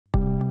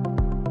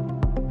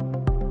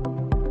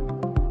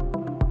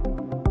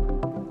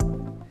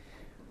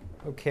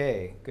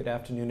Okay, good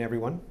afternoon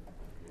everyone,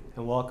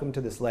 and welcome to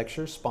this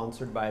lecture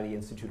sponsored by the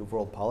Institute of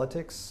World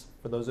Politics.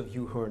 For those of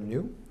you who are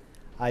new,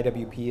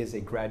 IWP is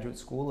a graduate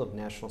school of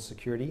national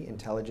security,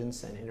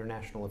 intelligence, and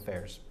international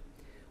affairs.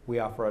 We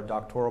offer a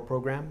doctoral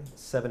program,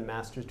 7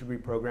 master's degree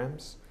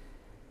programs,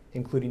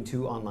 including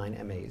 2 online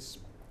MAs,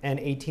 and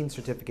 18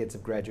 certificates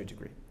of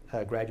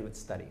graduate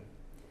study.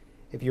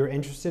 If you're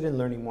interested in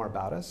learning more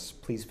about us,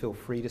 please feel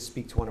free to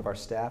speak to one of our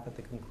staff at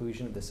the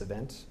conclusion of this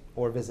event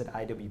or visit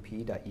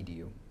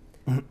iwp.edu.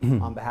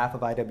 On behalf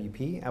of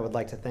IWP, I would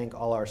like to thank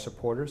all our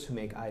supporters who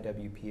make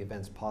IWP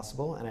events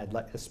possible, and I'd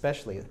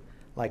especially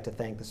like to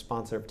thank the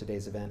sponsor of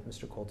today's event,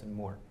 Mr. Colton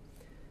Moore.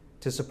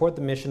 To support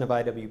the mission of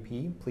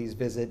IWP, please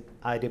visit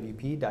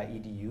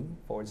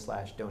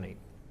iwp.edu/donate.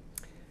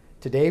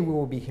 Today we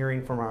will be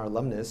hearing from our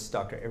alumnus,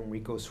 Dr.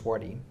 Enrico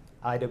Suardi,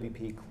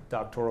 IWP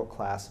Doctoral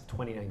Class of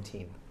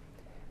 2019,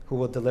 who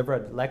will deliver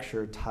a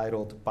lecture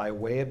titled By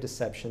Way of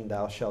Deception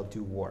Thou Shalt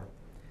Do War,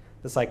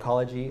 The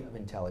Psychology of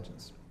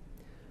Intelligence.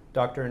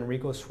 Dr.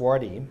 Enrico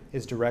Suardi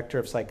is Director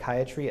of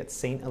Psychiatry at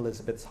St.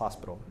 Elizabeth's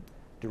Hospital,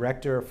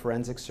 Director of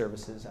Forensic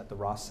Services at the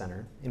Ross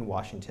Center in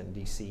Washington,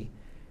 D.C.,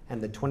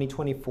 and the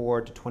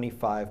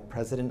 2024-25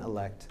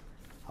 President-elect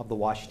of the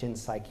Washington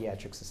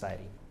Psychiatric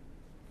Society.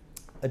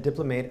 A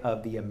diplomate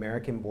of the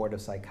American Board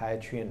of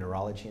Psychiatry and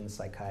Neurology and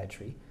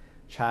Psychiatry,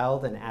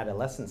 Child and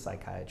Adolescent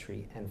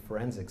Psychiatry, and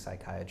Forensic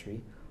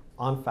Psychiatry,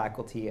 on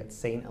faculty at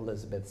St.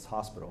 Elizabeth's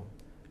Hospital,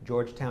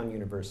 Georgetown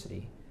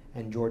University,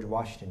 and George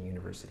Washington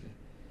University.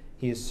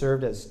 He has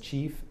served as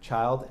Chief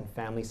Child and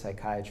Family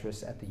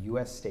Psychiatrist at the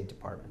U.S. State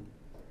Department.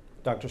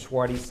 Dr.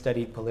 Suardi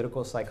studied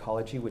political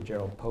psychology with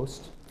Jerrold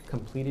Post,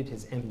 completed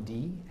his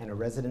MD and a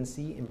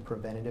residency in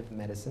preventive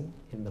medicine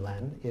in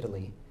Milan,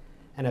 Italy,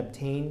 and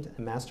obtained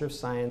a Master of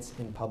Science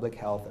in Public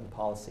Health and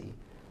Policy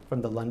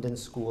from the London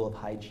School of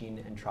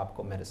Hygiene and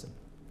Tropical Medicine.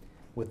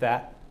 With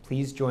that,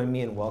 please join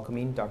me in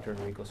welcoming Dr.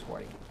 Enrico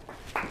Suardi.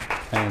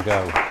 Thank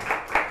you.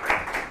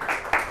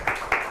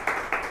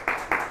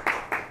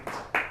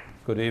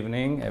 Good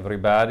evening,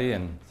 everybody,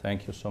 and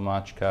thank you so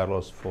much,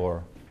 Carlos,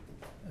 for,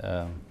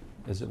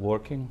 is it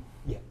working?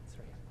 Yeah, it's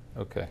right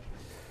here. Okay.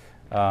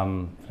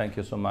 Thank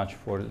you so much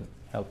for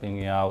helping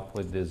me out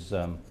with this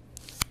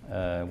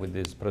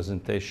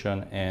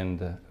presentation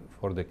and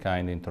for the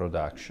kind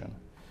introduction.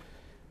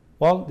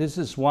 Well, this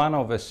is one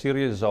of a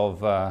series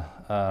of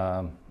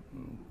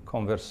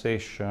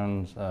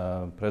conversations,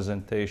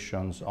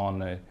 presentations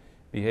on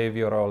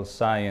behavioral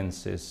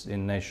sciences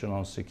in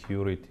national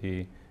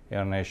security,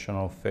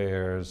 international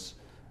affairs,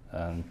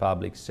 and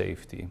public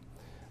safety.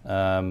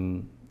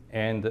 And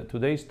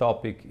today's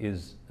topic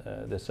is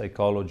the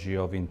psychology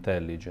of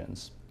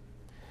intelligence.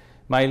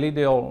 My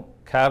little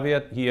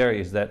caveat here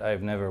is that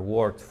I've never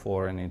worked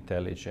for an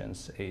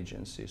intelligence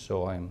agency,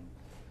 so I'm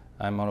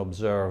an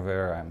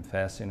observer, I'm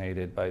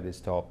fascinated by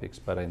these topics,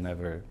 but I've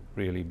never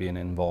really been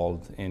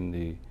involved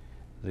in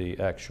the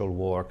actual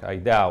work. I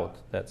doubt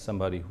that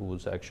somebody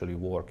who's actually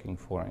working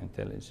for an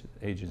intelligence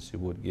agency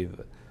would give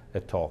a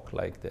talk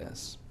like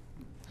this.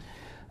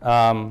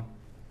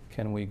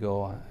 Can we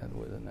go ahead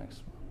with the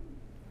next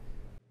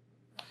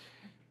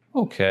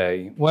one?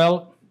 Okay,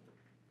 well,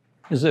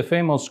 there's a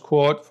famous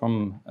quote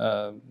from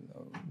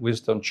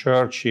Winston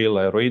Churchill,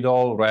 a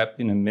riddle wrapped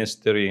in a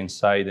mystery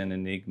inside an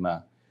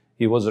enigma.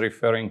 He was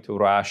referring to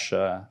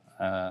Russia,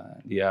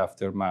 the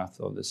aftermath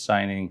of the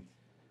signing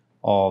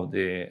of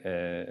the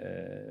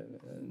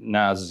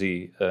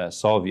Nazi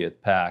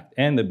Soviet Pact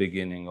and the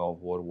beginning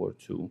of World War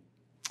II.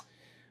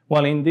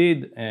 Well,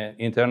 indeed,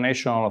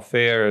 international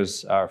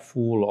affairs are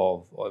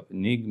full of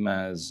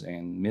enigmas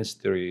and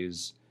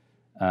mysteries.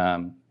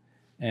 And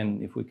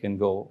if we can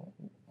go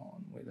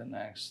on with the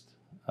next.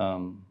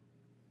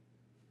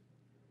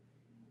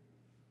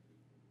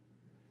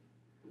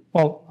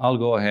 Well, I'll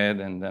go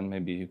ahead and then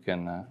maybe you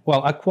can.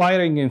 Well,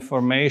 acquiring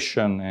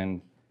information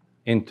and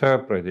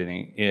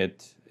interpreting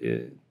it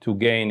to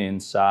gain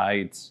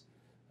insights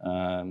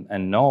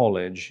and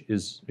knowledge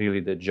is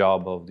really the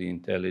job of the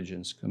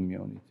intelligence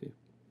community.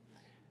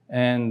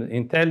 And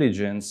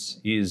intelligence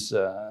is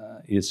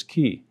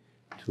key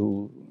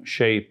to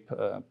shape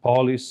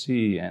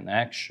policy and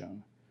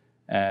action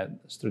at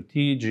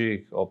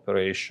strategic,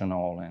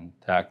 operational, and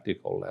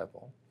tactical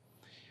level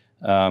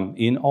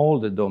in all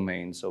the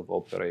domains of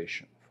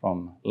operation,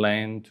 from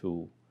land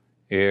to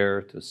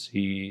air to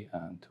sea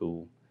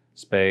to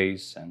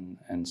space and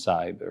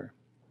cyber.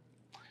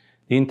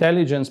 The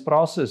intelligence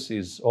process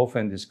is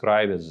often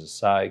described as a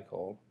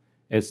cycle.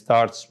 It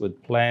starts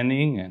with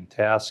planning and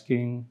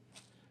tasking,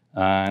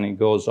 and it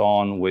goes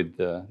on with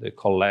the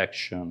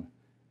collection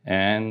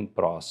and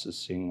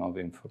processing of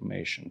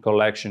information.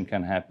 Collection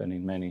can happen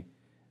in many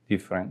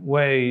different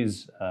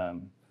ways,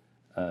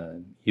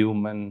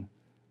 human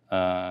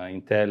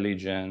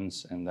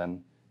intelligence, and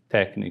then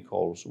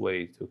technical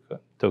way to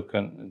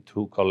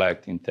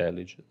collect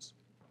intelligence.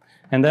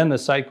 And then the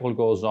cycle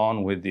goes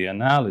on with the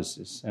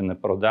analysis and the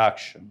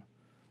production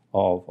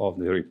of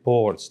the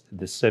reports, the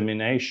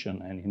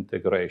dissemination and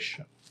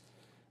integration.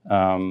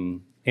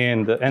 And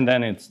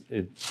then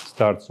it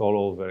starts all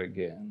over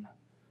again.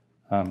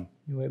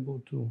 You able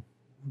to move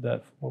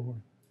that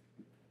forward?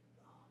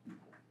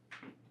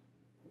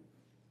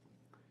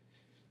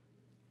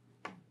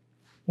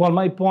 Well,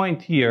 my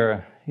point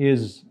here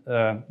is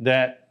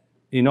that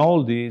in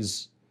all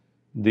these,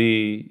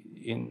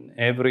 in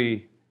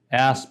every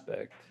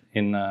aspect,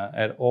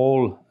 at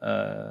all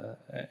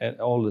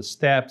the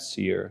steps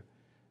here,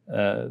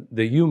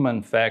 the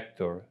human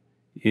factor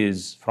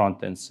is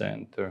front and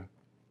center,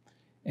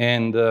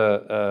 and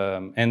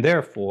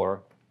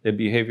therefore the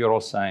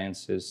behavioral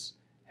sciences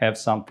have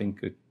something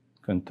to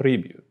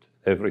contribute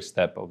every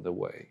step of the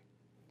way.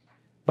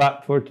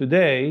 But for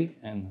today,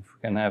 and if we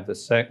can have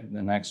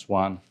the next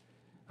one,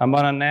 I'm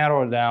going to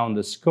narrow down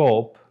the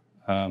scope,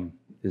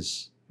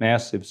 this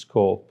massive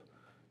scope,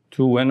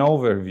 to an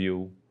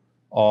overview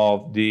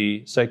of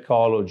the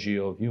psychology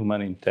of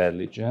human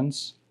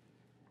intelligence,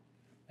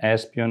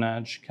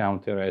 espionage,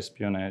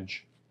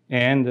 counter-espionage,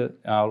 and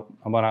I'm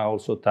going to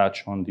also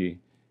touch on the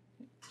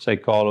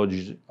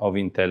psychology of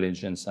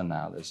intelligence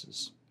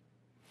analysis.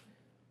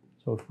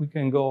 So if we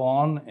can go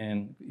on,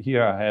 and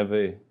here I have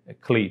a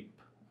clip.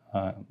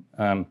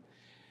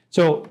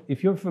 So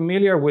if you're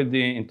familiar with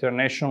the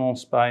International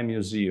Spy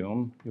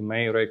Museum, you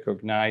may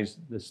recognize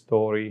the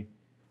story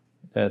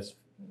that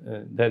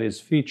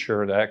is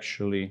featured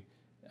actually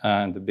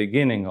at the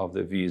beginning of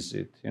the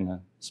visit in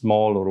a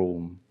small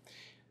room.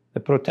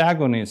 The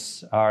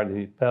protagonists are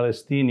the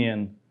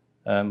Palestinian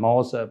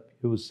Mossab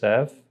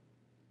Youssef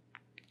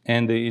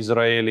and the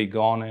Israeli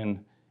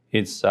Gonen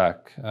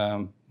Itzhak.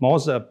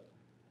 Mossab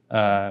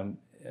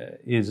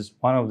is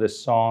one of the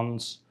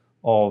sons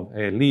of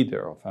a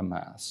leader of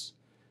Hamas.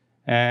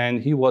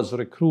 And he was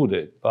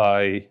recruited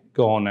by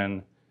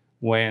Gonen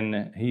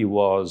when he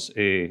was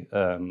a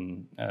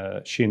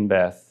Shin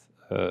Bet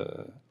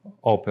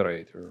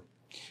operator.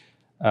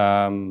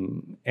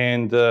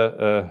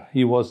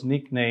 He was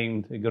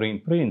nicknamed the Green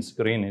Prince.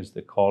 Green is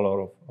the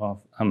color of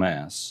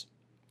Hamas.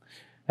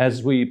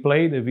 As we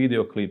play the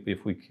video clip,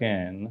 if we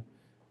can,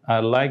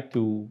 I'd like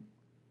to,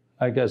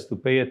 to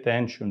pay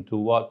attention to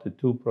what the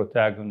two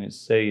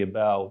protagonists say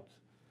about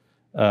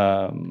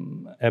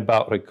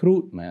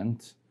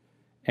recruitment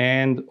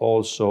and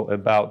also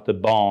about the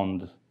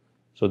bond.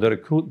 So the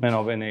recruitment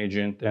of an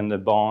agent and the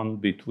bond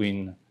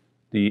between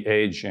the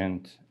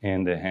agent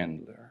and the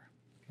handler.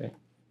 Okay,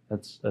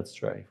 let's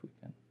try if we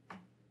can.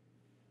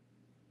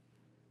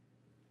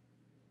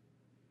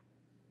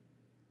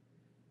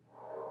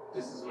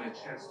 This is my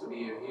chance to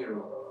be a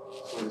hero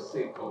for the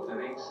sake of the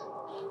nation.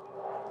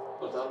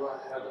 But Allah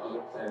had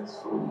other plans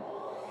for me.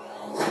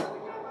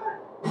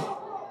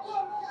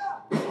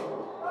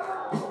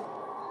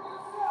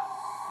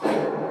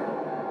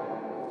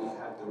 We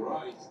had the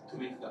right to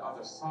make the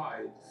other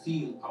side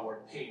feel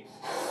our pain.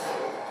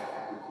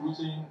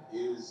 Recruiting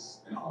is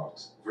an art,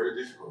 very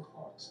difficult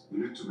art. We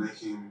need to make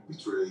him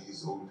betray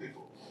his own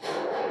people.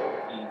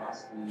 He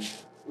asked me,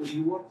 will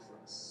you work for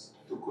us?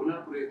 To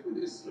collaborate with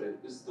Israel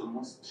is the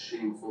most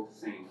shameful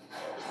thing.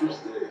 The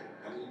first day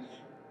handling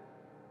him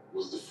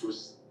was the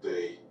first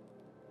day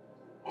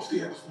of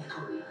the end of my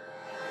career.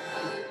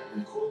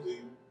 We called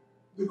him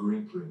the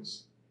Green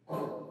Prince.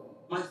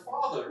 My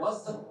father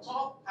was the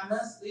top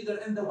Hamas leader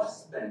in the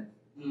West Bank.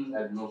 I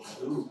had no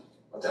clue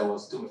what I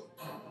was doing.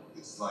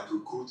 It's like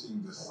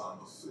recruiting the son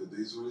of the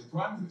Israeli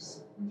Prime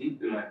Minister.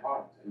 Deep in my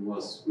heart, I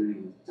was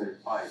really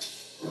terrified.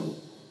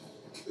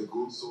 A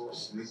good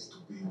source needs to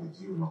be with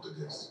you, not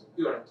against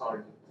You are a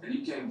target, and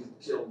you can get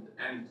killed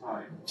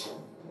anytime.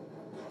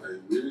 I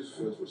really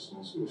felt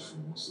responsible for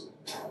Mossad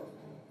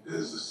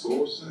as a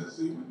source and as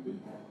a human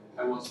being.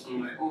 I was on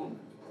my own.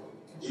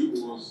 He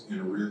was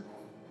in real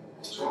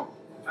trouble.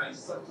 I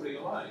started to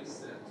realize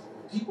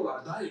that people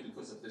are dying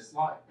because of this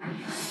lie.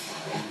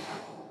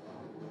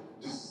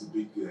 This is a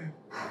big game.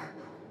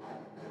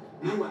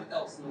 No one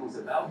else knows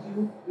about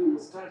you. You will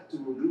start to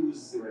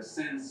lose your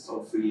sense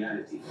of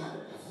reality.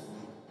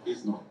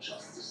 He's not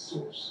just the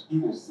source. He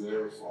was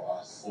there for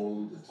us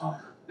all the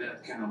time.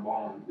 That kind of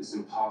bond is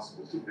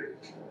impossible to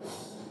break.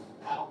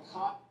 How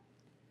come?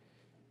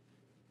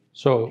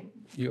 So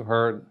you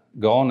heard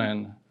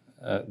Gonen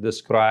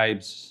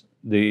describes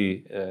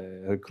the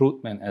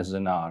recruitment as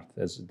an art,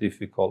 as a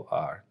difficult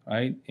art,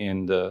 right?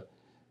 And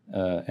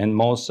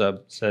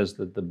Mossab says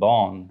that the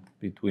bond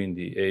between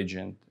the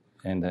agent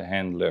and the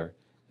handler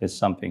is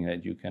something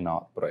that you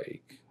cannot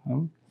break.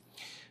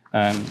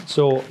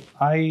 So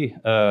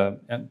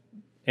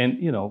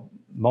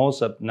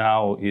Mossab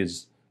now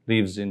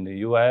lives in the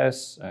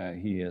U.S.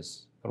 He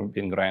has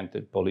been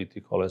granted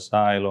political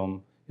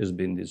asylum. He's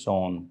been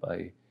disowned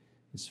by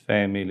his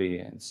family,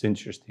 and it's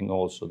interesting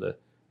also that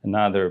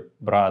another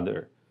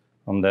brother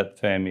from that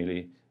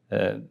family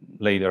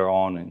later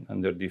on,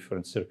 under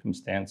different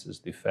circumstances,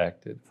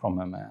 defected from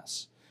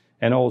Hamas.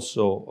 And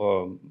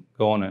also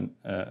Gonen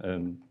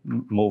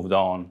moved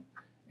on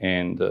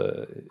and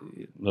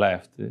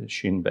left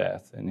Shin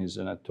Bet and is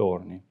an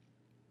attorney.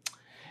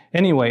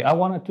 Anyway, I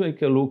want to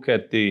take a look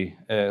at the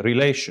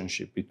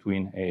relationship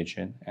between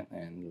agent and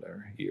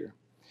handler here.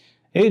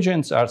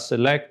 Agents are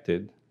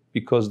selected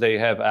because they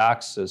have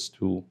access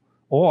to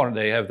or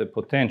they have the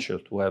potential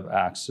to have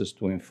access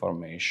to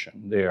information.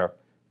 They are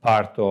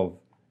part of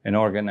an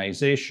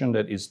organization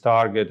that is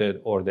targeted,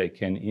 or they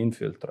can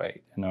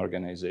infiltrate an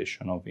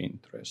organization of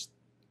interest.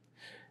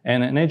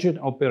 And an agent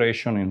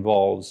operation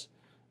involves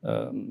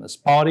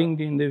spotting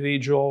the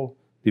individual,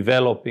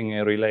 developing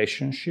a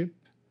relationship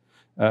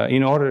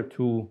in order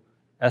to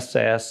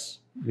assess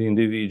the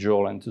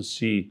individual and to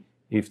see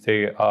if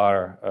they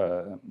are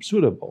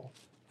suitable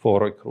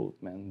for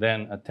recruitment,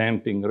 then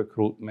attempting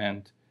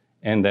recruitment,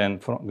 and then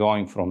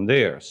going from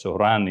there. So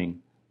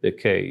running the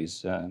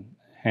case,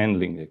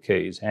 handling the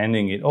case,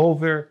 handing it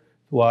over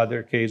to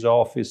other case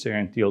officer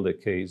until the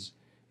case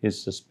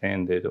is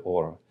suspended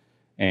or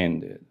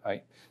ended.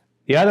 Right?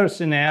 The other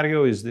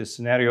scenario is the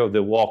scenario of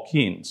the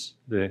walk-ins,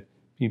 the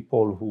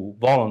people who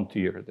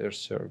volunteer their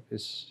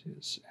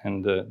services,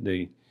 and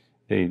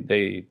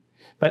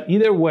but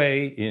either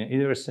way, in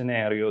either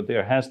scenario,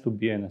 there has to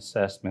be an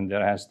assessment,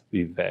 there has to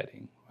be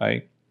vetting,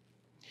 right?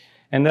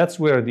 And that's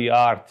where the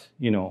art,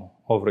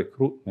 of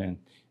recruitment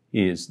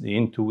is, the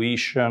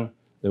intuition,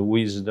 the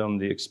wisdom,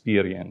 the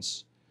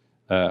experience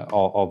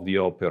of the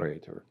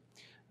operator.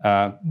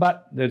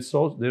 But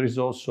there is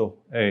also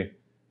a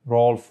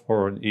role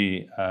for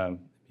the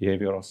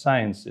behavioral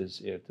sciences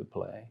here to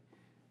play.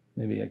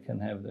 Maybe I can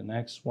have the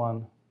next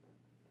one.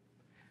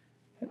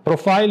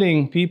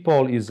 Profiling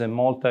people is a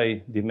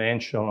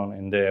multi-dimensional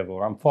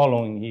endeavor. I'm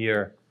following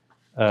here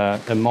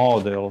a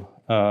model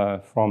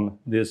from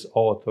these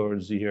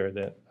authors here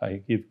that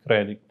I give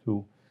credit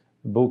to.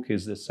 The book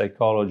is The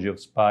Psychology of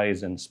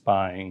Spies and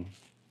Spying.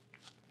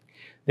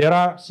 There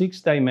are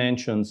 6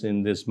 dimensions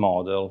in this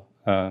model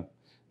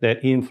that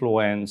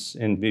influence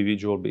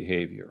individual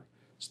behavior,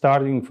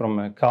 starting from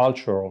a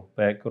cultural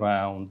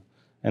background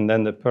and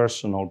then the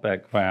personal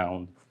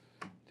background,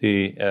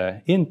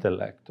 the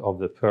intellect of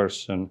the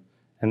person,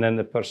 and then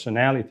the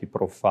personality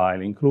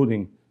profile,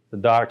 including the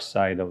dark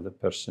side of the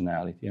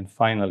personality, and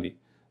finally,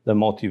 the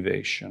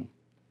motivation.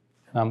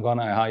 I'm going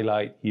to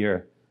highlight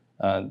here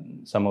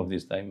some of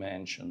these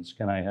dimensions.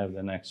 Can I have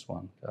the next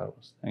one,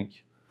 Carlos? Thank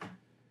you.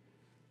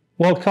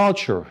 Well,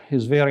 culture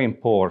is very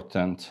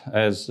important.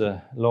 As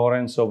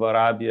Lawrence of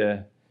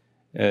Arabia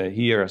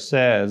here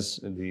says,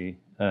 the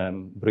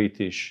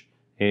British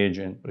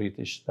agent,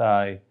 British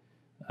spy,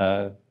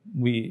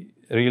 we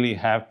really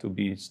have to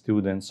be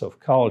students of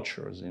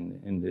cultures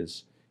in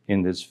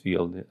this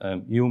field.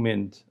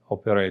 Human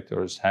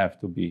operators have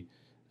to be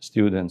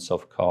students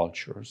of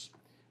cultures.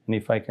 And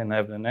if I can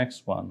have the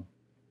next one.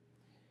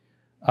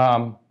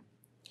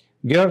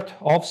 Gert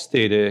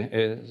Hofstede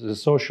is a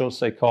social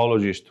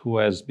psychologist who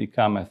has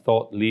become a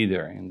thought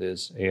leader in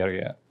this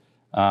area.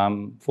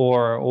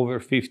 For over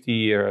 50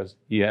 years,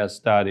 he has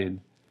started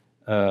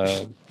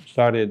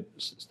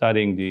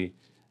studying the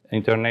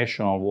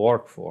international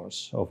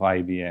workforce of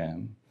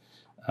IBM,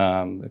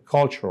 the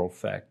cultural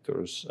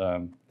factors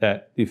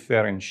that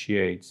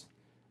differentiate,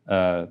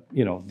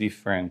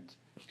 different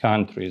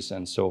countries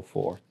and so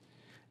forth.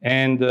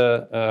 And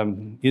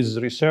his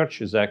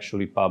research is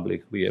actually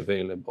publicly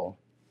available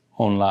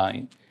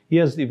online. He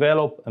has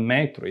developed a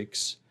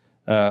matrix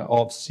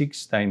of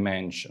 6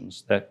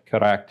 dimensions that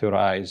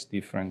characterize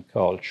different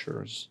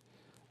cultures.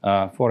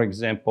 For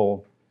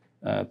example,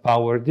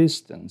 power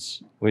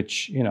distance,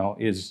 which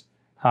is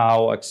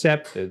how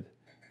accepted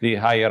the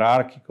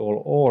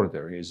hierarchical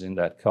order is in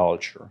that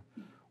culture.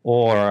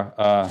 Or,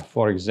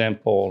 for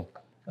example,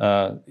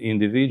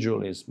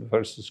 individualism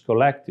versus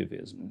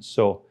collectivism.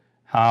 So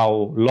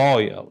how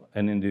loyal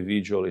an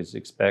individual is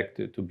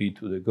expected to be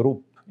to the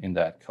group in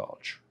that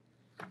culture.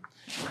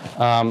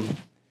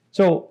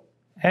 So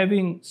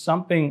having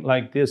something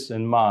like this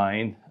in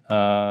mind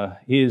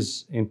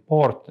is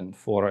important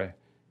for a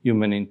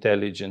human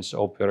intelligence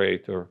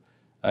operator.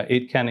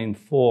 It can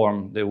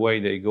inform the way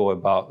they go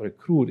about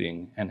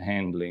recruiting and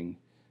handling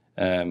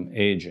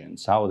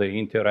agents, how they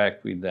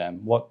interact with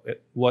them,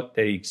 what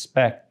they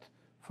expect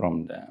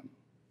from them.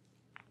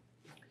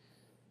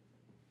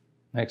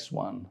 Next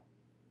one.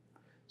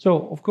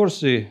 So, of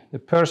course, the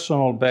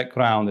personal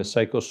background, the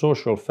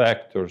psychosocial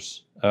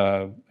factors,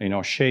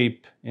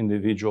 shape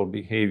individual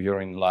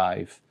behavior in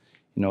life.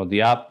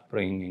 The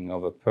upbringing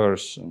of a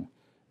person,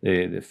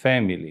 the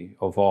family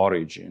of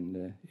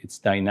origin, its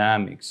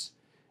dynamics,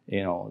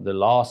 the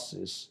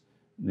losses,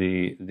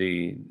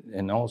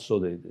 and also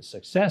the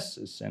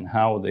successes and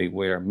how they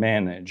were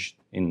managed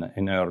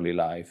in early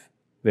life,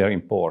 very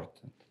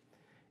important.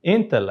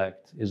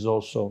 Intellect is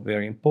also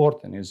very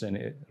important. It's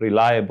a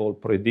reliable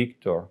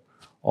predictor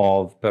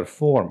of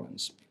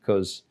performance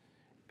because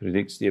it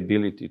predicts the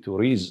ability to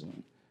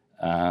reason,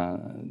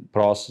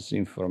 process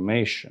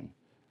information,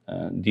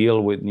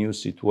 deal with new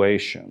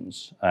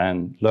situations,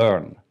 and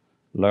learn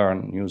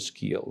new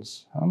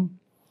skills.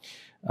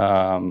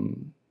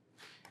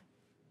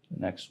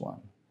 Next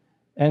one.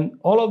 And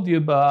all of the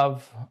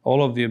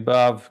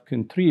above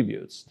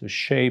contributes to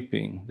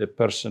shaping the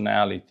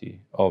personality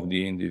of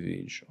the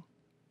individual.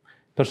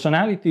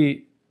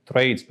 Personality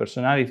traits,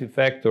 personality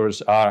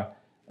factors are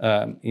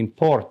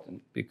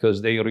important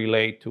because they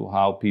relate to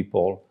how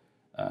people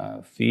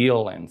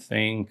feel and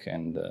think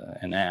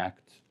and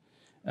act.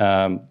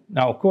 Now,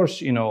 of course,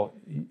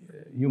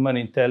 human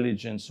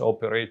intelligence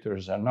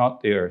operators are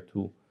not there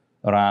to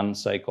run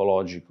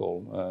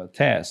psychological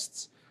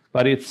tests,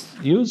 but it's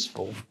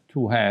useful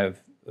to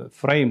have a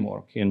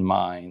framework in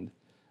mind.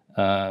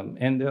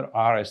 And there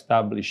are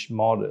established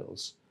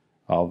models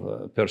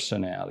of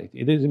personality.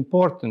 It is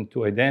important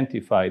to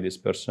identify these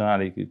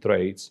personality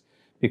traits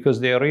because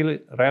they are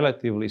really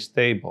relatively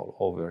stable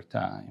over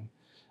time.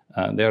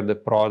 They're the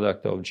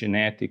product of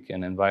genetic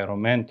and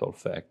environmental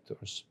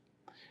factors,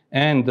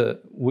 and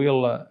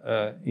will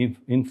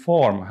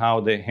inform how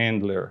the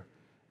handler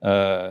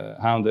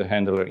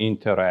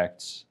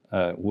interacts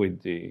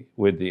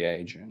with the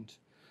agent.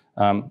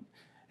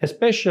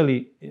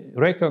 Especially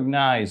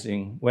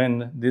recognizing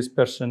when these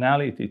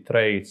personality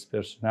traits,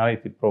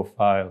 personality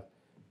profile,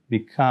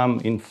 become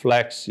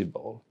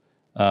inflexible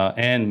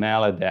and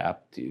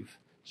maladaptive,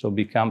 so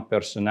become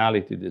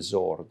personality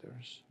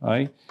disorders,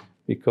 right?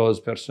 Because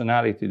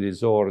personality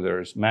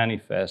disorders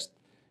manifest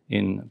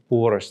in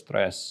poor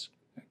stress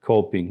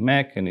coping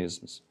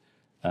mechanisms,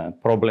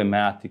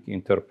 problematic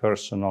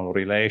interpersonal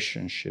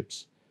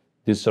relationships,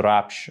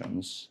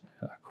 disruptions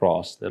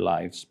across the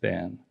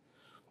lifespan.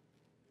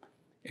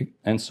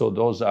 And so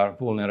those are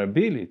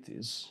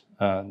vulnerabilities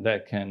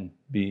that can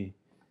be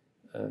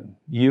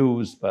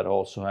used, but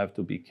also have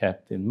to be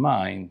kept in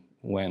mind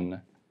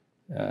when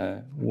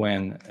a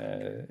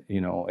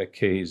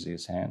case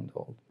is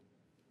handled.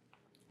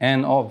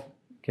 And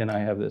can I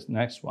have this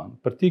next one?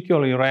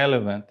 Particularly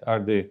relevant are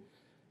the,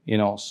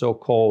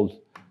 so-called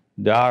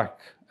dark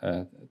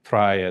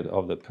triad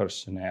of the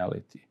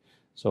personality.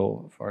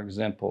 So, for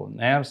example,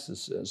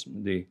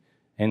 narcissism, the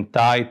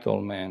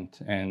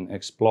entitlement and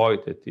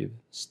exploitative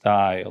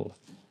style,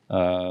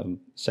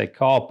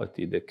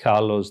 psychopathy, the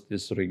callous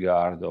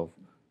disregard of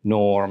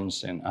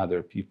norms and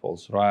other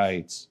people's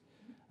rights,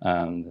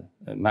 and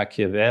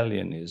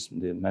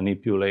Machiavellianism, the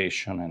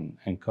manipulation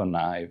and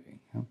conniving.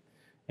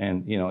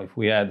 And, if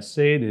we add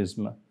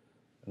sadism,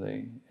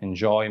 the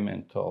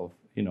enjoyment of,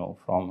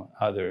 from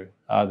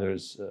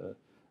others'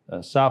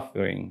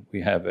 suffering,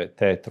 we have a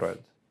tetrad,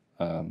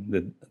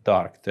 the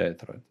dark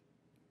tetrad.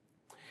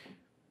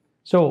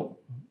 So,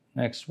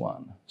 next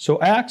one.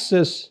 So,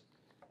 access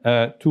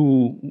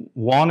to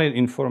wanted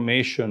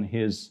information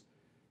is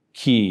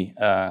key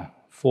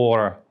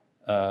for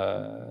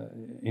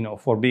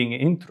being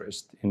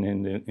interested in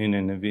an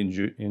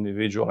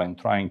individual and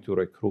trying to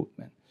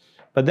recruitment.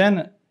 But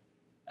then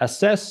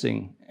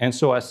assessing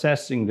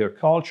their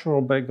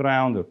cultural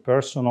background, their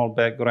personal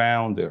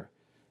background, their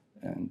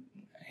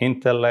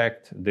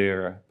intellect,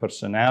 their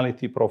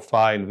personality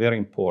profile, very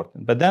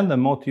important. But then the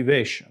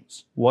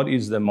motivations. What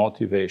is the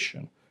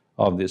motivation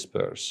of this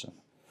person?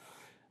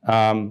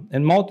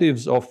 And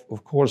motives,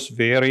 of course,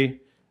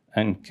 vary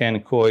and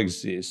can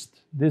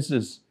coexist. This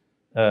is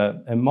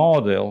a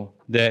model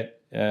that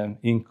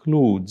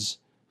includes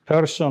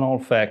personal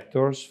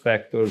factors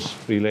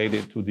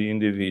related to the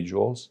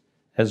individuals,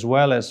 as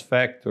well as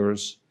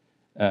factors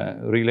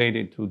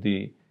related to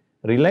the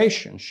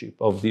relationship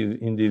of the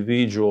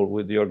individual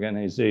with the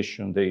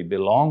organization they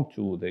belong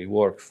to, they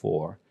work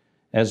for,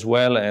 as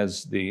well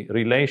as the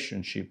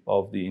relationship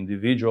of the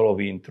individual of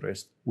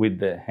interest with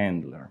the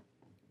handler.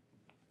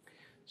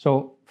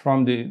 So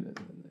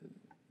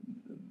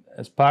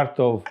as part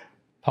of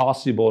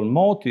possible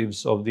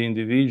motives of the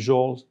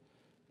individuals,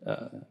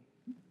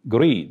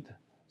 greed,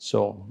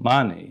 so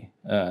money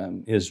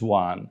is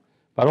one,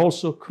 but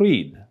also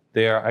creed,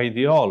 their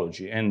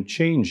ideology and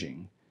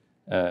changing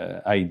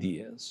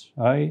ideas,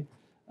 right?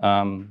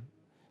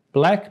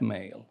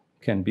 Blackmail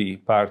can be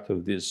part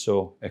of this,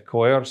 so a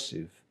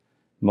coercive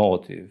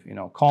motive,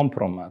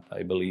 compromat,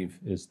 I believe,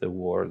 is the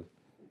word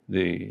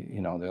the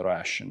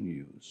Russian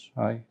use,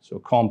 right? So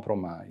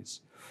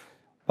compromise.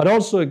 But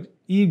also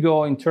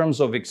ego in terms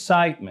of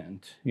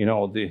excitement,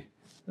 the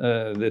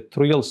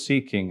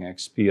thrill-seeking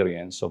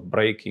experience of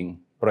breaking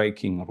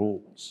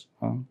rules.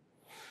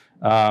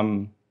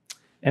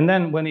 And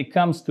then when it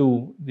comes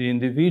to the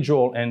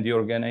individual and the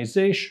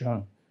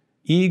organization,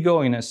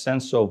 ego in a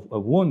sense of a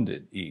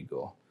wounded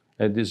ego,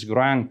 a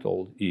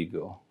disgruntled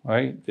ego,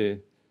 right? The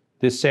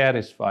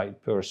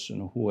dissatisfied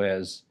person who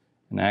has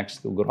an axe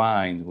to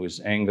grind, who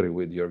is angry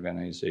with the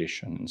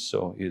organization, and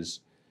so is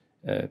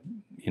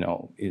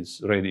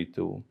ready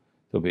to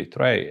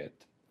betray it.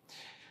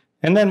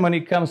 And then when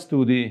it comes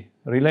to the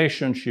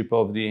relationship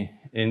of the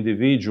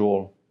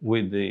individual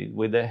with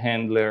the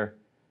handler,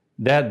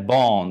 that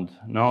bond,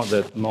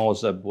 that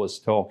Mozart was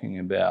talking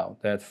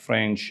about, that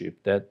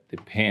friendship, that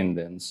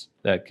dependence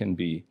that can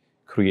be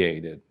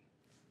created.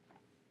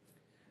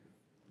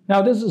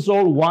 Now, this is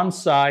all one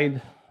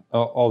side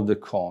of the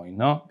coin,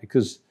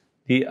 because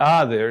the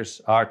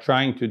others are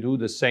trying to do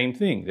the same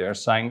thing.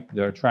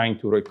 They're trying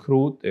to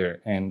recruit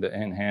and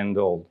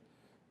handle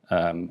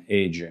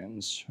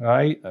agents,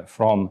 right?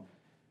 From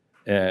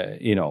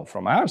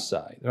our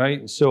side,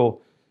 right? So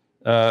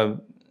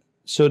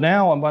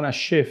now I'm going to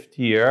shift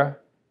here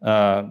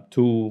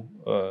to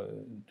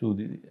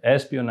the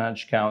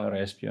espionage,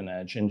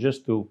 counter-espionage, and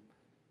just to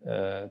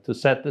to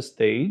set the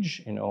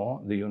stage, you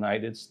know, the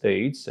United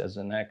States as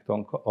an act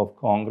of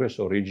Congress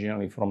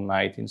originally from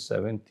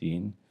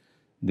 1917,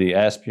 the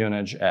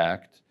Espionage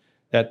Act,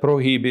 that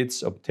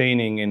prohibits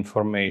obtaining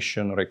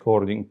information,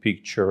 recording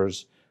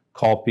pictures,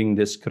 copying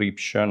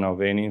description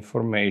of any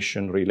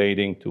information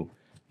relating to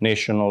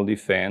national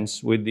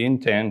defense with the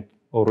intent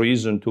or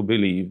reason to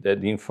believe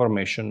that the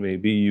information may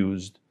be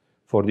used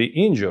for the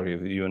injury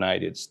of the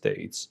United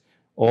States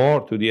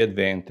or to the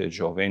advantage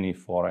of any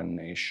foreign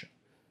nation.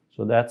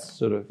 So that's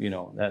sort of, you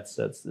know, that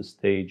sets the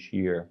stage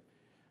here.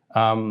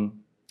 Can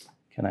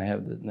I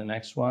have the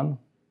next one?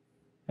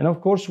 And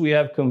of course, we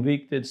have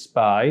convicted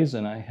spies,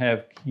 and I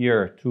have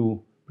here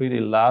two pretty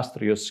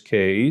illustrious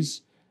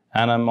cases.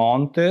 Ana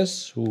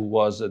Montes, who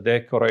was a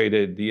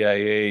decorated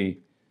DIA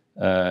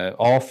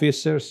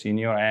officer,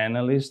 senior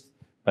analyst,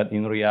 but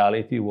in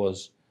reality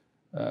was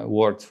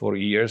worked for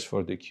years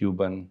for the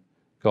Cuban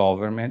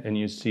government. And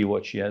you see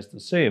what she has to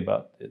say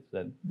about it,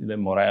 that the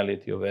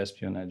morality of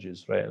espionage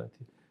is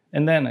relative.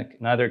 And then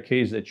another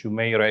case that you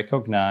may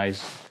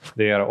recognize,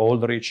 they are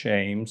Aldrich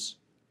Ames,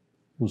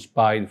 who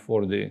spied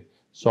for the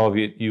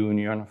Soviet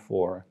Union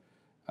for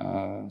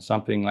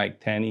something like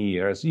 10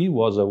 years. He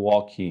was a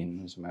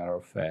walk-in, as a matter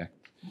of fact,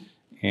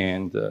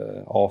 and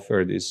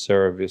offered his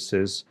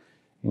services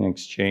in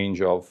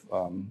exchange of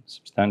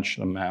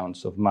substantial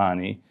amounts of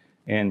money.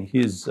 And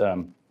his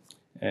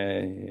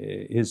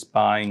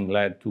spying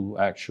led to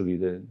actually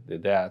the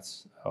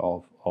deaths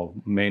of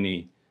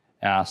many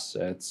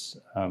assets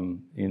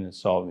in the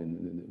Soviet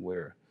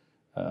were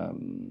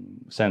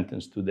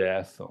sentenced to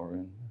death, or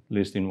at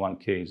least in one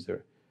case, they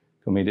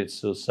committed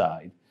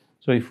suicide.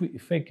 So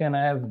if I can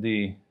have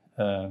the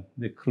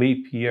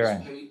clip here.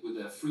 Paid with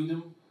their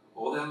freedom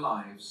or their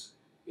lives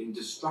in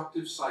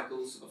destructive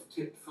cycles of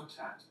tit for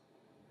tat.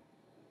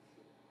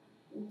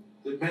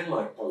 The men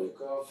like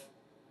Polyakov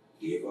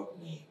gave up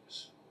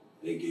names.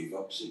 They gave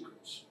up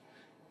secrets.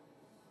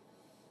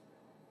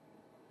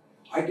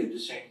 I did the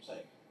same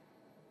thing.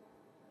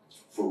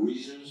 For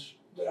reasons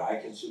that I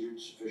considered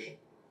sufficient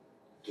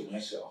to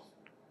myself.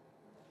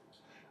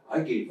 I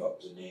gave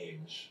up the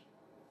names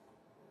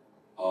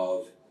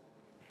of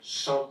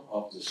some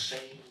of the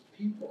same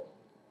people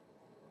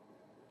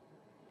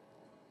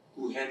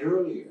who had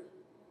earlier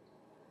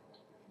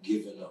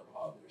given up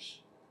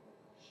others.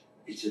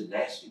 It's a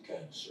nasty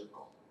kind of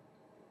circle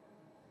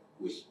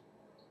with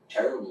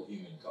terrible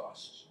human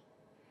costs.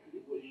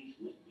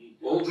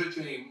 Aldrich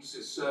Ames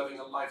is serving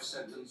a life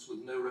sentence with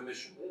no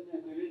remission.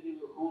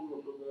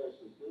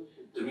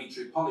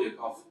 Dmitry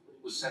Polyakov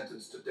was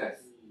sentenced to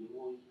death.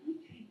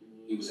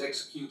 He was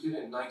executed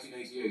in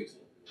 1988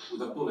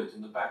 with a bullet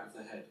in the back of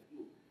the head,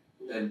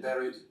 then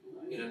buried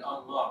in an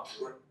unmarked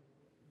grave.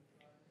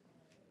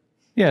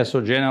 Yeah,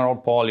 so General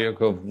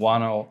Polyakov,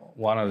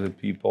 one of the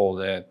people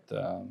that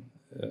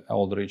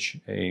Aldrich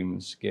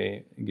Ames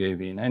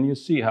gave in. And you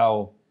see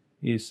how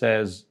he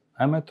says,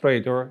 I'm a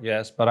traitor,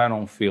 yes, but I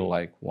don't feel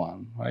like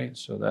one, right?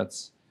 So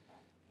that's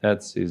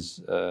his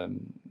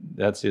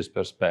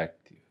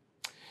perspective.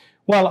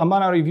 Well, I'm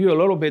going to review a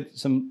little bit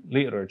some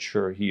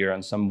literature here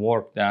and some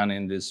work done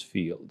in this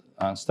field,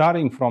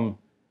 starting from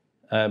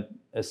a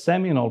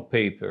seminal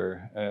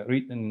paper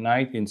written in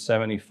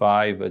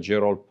 1975 by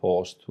Jerrold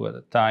Post, who at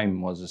the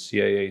time was a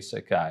CIA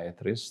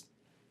psychiatrist,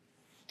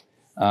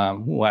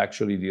 who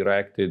actually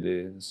directed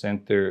the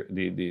center.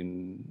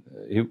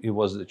 He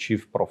was the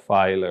chief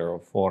profiler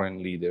of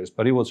foreign leaders,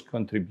 but he was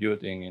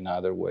contributing in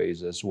other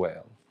ways as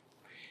well.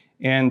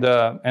 And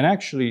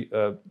actually,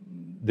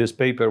 this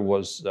paper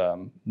was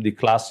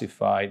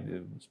declassified.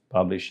 It was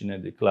published in a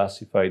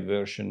declassified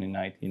version in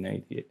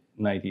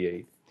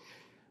 1998.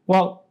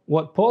 Well,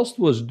 what Post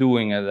was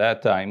doing at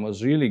that time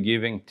was really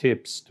giving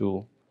tips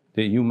to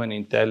the human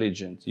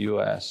intelligence,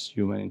 U.S.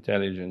 human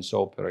intelligence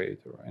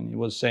operator, and he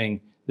was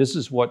saying, this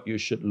is what you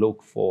should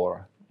look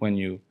for when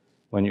you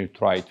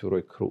try to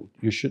recruit.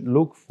 You should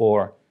look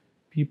for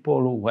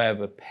people who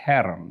have a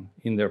pattern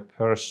in their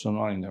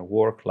personal, in their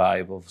work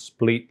life of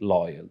split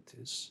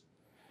loyalties.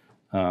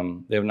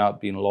 They've not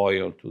been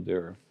loyal to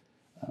their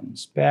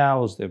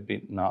spouse,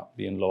 they've not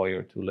been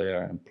loyal to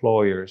their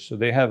employers, so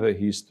they have a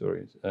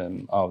history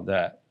of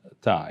that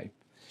type.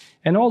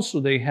 And also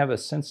they have a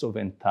sense of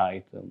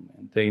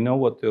entitlement. They know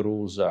what the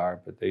rules are,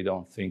 but they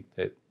don't think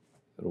that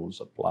the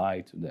rules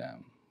apply to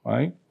them,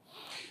 right?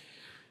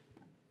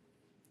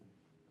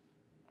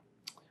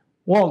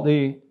 Well,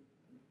 the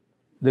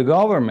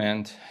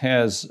government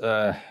has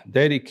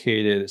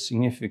dedicated a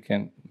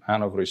significant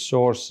amount of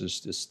resources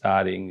to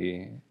studying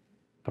the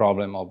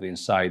problem of the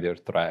insider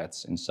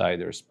threats,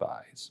 insider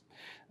spies.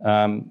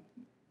 In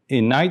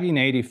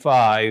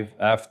 1985,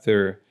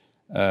 after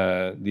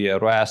the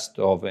arrest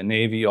of a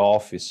Navy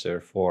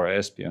officer for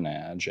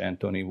espionage,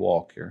 Anthony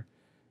Walker,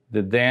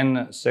 the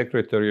then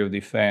Secretary of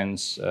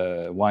Defense,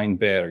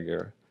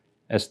 Weinberger,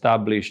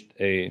 established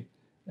a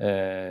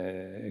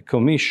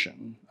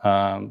commission,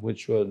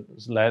 which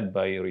was led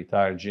by a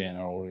retired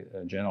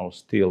General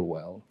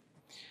Stilwell.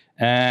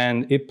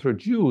 And it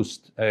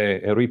produced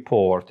a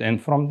report. And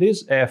from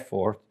this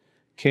effort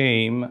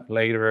came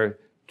later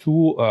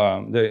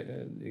the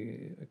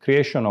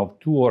creation of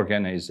two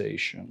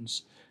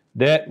organizations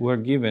that were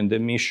given the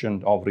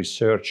mission of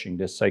researching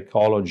the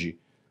psychology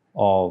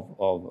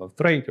of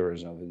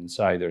traitors, of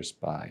insider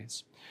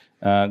spies.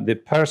 The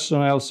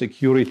Personnel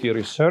Security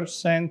Research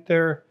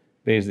Center,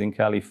 based in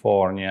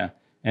California,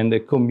 and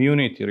the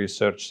Community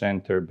Research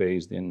Center,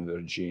 based in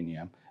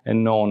Virginia,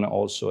 and known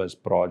also as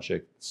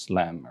Project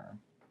Slammer.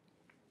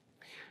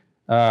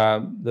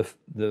 The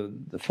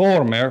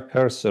former,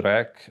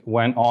 PERSEREC,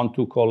 went on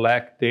to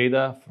collect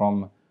data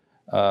from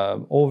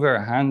over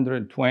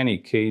 120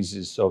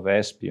 cases of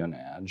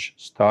espionage,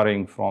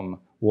 starting from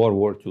World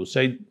War II.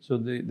 So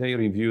they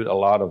reviewed a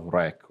lot of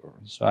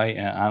records, right,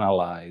 and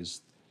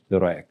analyzed the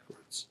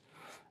records.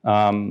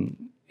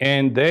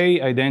 And they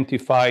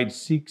identified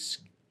 6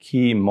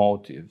 key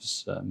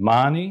motives: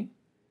 money,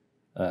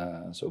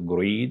 so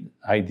greed;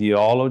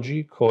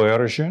 ideology,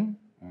 coercion,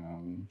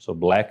 so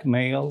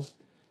blackmail;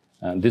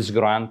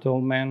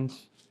 disgruntlement,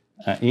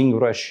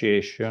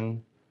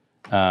 ingratiation,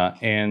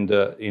 and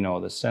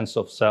the sense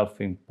of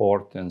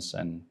self-importance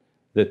and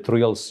the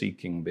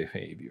thrill-seeking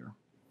behavior.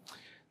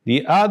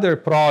 The other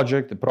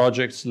project, the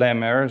Project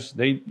Slammers,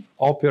 they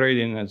operate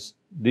in a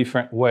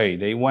different way.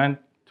 They went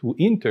to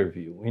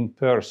interview in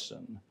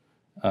person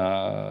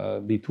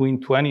between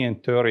 20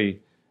 and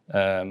 30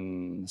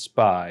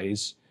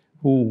 spies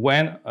who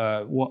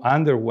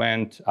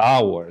underwent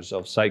hours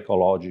of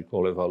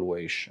psychological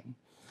evaluation.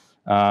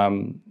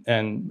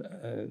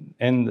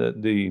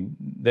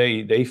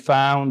 They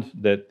found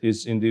that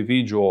these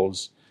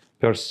individuals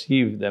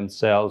perceived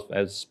themselves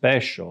as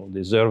special,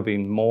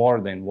 deserving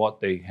more than what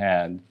they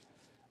had,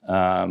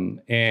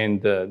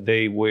 and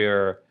they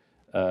were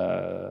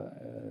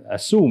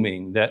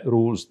assuming that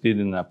rules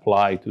didn't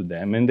apply to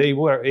them, and they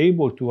were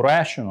able to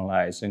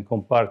rationalize and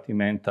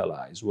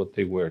compartmentalize what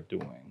they were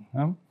doing.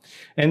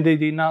 And they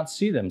did not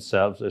see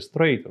themselves as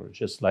traitors,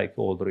 just like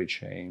Aldrich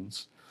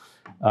Haynes.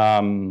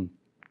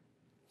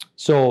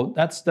 So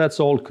that's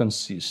all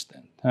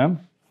consistent.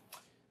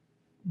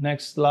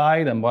 Next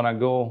slide, I'm going to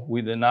go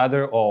with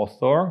another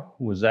author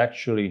who is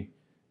actually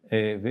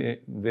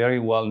very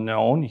well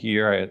known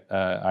here at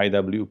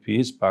IWP,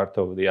 is part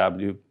of the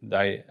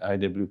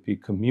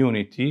IWP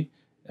community.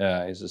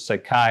 Is a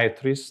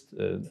psychiatrist,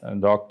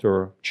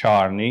 Dr.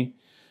 Charney.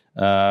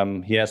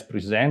 He has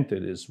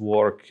presented his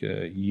work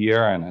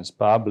here and has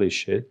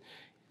published it.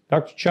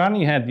 Dr.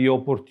 Charney had the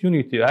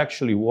opportunity to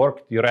actually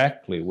work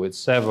directly with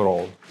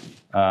several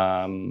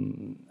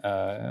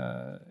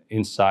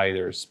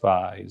insider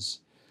spies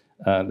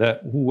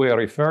who were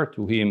referred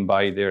to him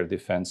by their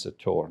defense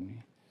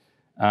attorney.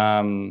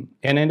 And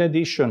in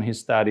addition, he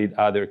studied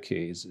other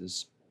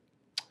cases.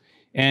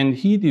 And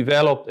he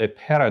developed a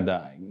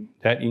paradigm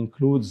that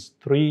includes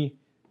 3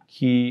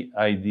 key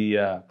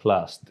idea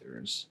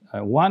clusters.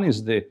 One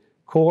is the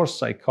core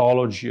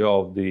psychology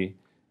of the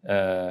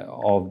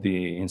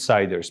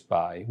insider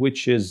spy,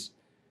 which is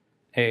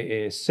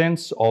a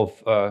sense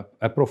of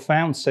a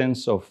profound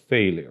sense of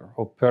failure,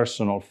 of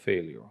personal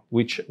failure,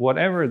 which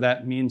whatever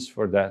that means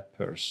for that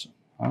person.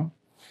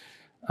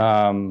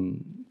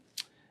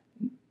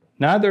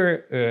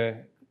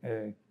 Another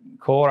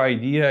core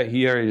idea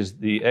here is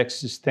the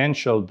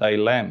existential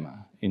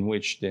dilemma in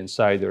which the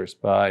insider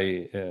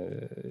spy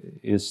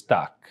is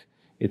stuck.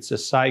 It's a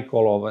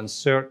cycle of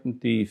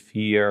uncertainty,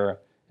 fear,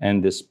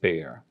 and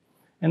despair.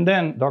 And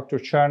then Dr.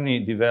 Charney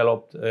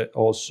developed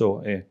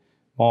also a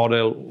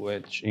model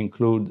which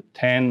include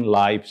 10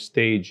 life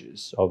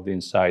stages of the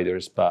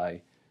insider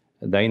spy,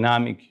 a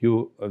dynamic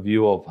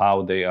view of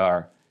how they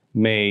are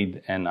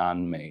made and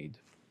unmade.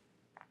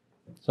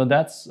 So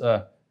that's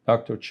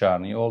Dr.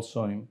 Charney,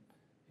 also an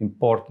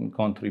important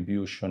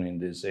contribution in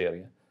this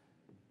area.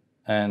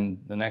 And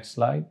the next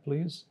slide,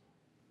 please.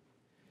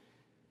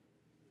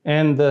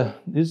 And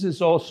this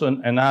is also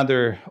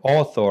another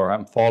author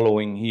I'm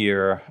following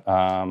here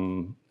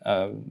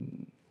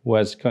who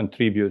has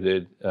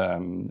contributed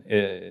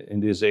in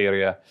this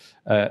area,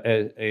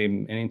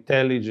 an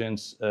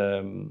intelligence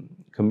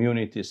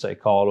community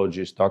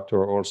psychologist,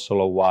 Dr.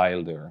 Ursula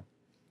Wilder.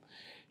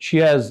 She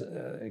has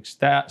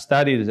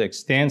studied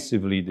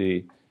extensively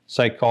the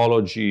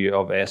psychology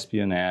of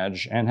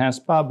espionage and has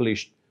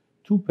published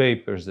 2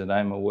 papers that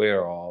I'm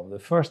aware of. The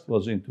first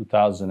was in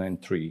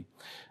 2003.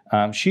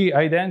 She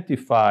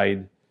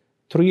identified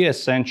 3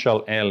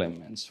 essential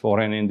elements for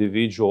an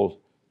individual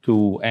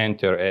to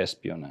enter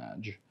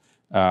espionage.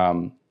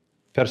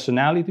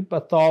 Personality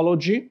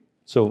pathology,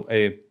 so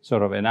a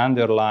sort of an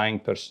underlying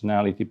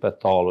personality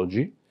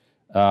pathology,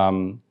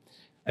 an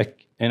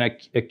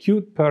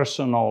acute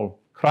personal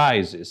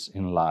crisis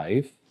in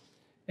life,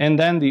 and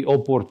then the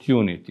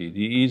opportunity, the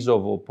ease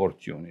of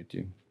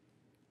opportunity.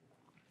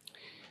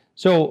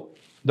 So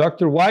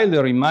Dr.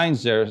 Wilder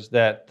reminds us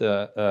that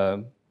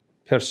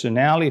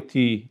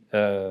personality,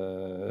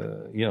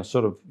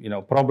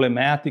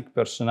 problematic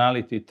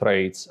personality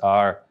traits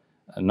are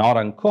not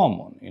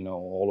uncommon.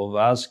 All of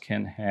us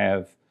can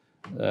have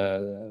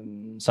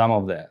some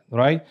of that,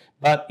 right?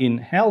 But in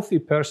healthy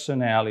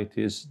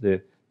personalities,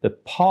 the the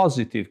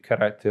positive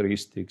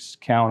characteristics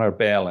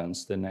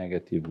counterbalance the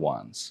negative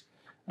ones.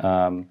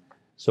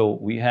 So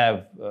we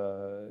have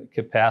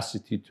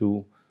capacity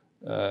to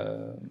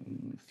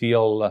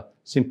feel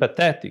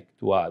sympathetic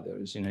to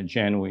others in a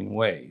genuine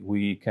way.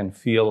 We can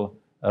feel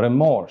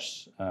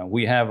remorse.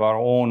 We have our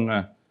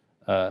own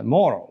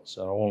morals,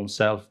 our own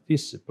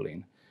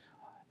self-discipline.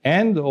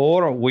 And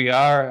or we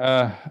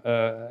are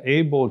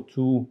able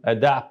to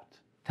adapt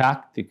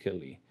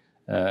tactically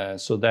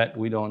so that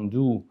we don't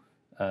do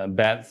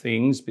bad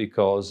things,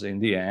 because in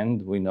the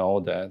end we know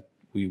that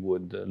we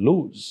would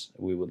lose.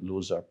 We would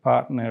lose our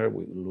partner,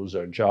 we would lose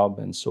our job,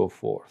 and so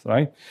forth,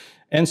 right?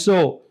 And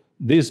so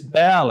this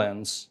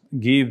balance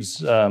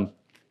gives an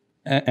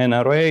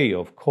array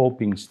of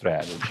coping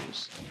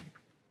strategies.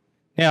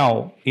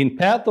 Now, in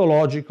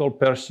pathological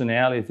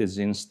personalities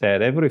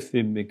instead,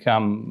 everything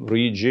becomes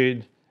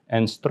rigid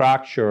and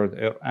structured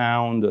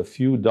around a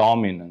few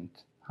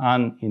dominant,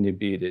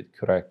 uninhibited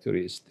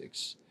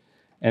characteristics.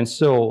 And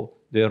so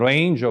the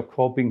range of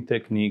coping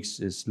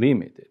techniques is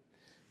limited.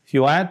 If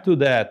you add to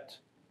that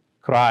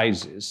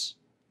crisis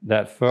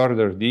that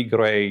further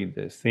degrade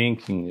the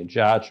thinking, the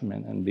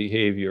judgment, and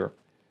behavior,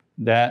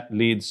 that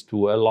leads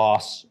to a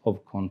loss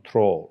of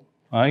control,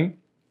 right?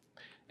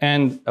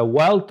 And a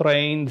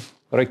well-trained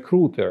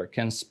recruiter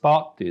can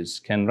spot this,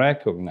 can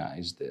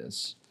recognize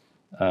this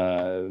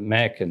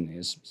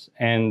mechanisms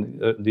and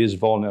this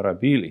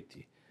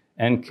vulnerability,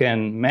 and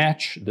can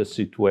match the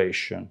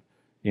situation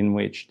in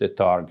which the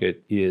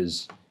target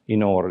is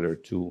in order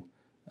to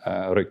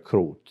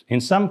recruit.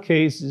 In some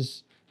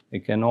cases, they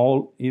can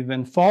all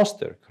even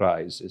foster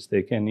crisis.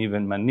 They can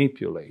even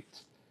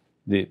manipulate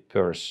the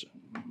person.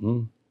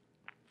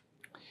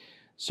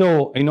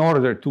 So in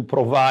order to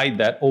provide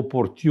that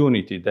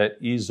opportunity, that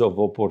ease of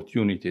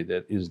opportunity,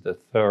 that is the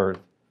third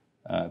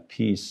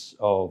piece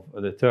of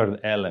the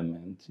third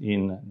element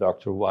in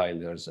Dr.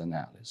 Weiler's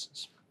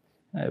analysis.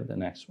 I have the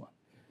next one.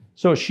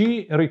 So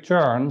she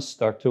returns,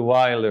 Dr.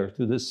 Weiler,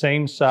 to the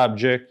same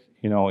subject,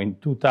 in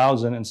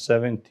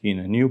 2017,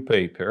 a new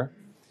paper,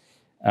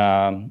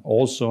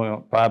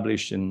 also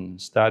published in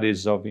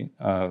Studies of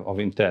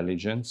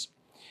Intelligence.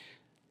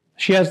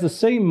 She has the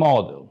same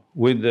model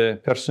with the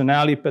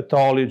personality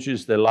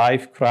pathologies, the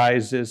life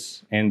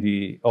crisis, and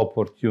the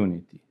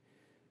opportunity.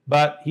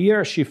 But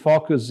here she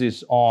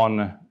focuses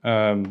on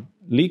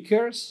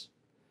leakers,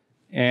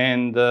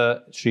 and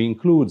she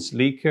includes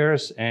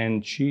leakers,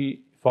 and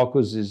she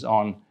focuses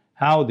on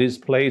how this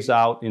plays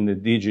out in the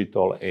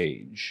digital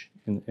age,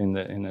 in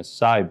the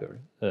cyber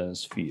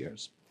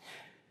spheres.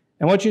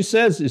 And what she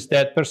says is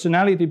that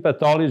personality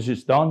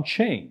pathologies don't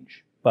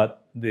change,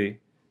 but the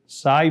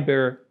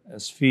cyber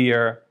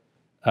sphere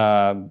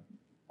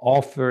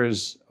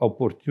offers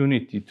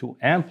opportunity to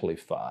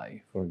amplify,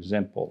 for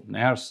example,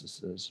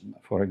 narcissism,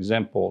 for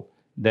example,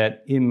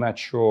 that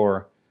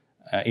immature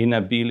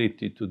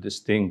inability to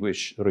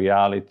distinguish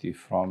reality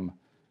from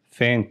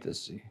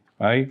fantasy,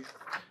 right?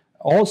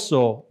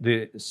 Also,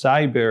 the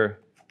cyber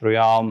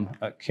realm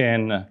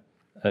can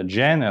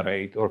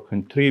generate or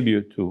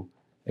contribute to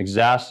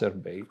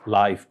exacerbate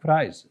life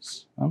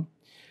crisis.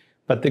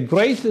 But the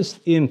greatest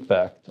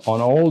impact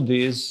on all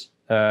this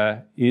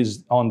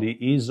is on the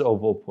ease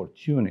of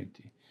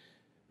opportunity,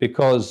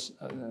 because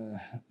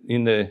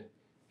in the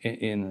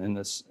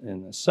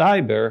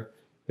cyber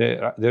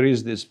there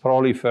is this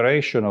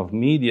proliferation of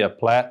media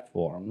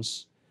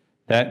platforms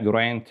that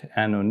grant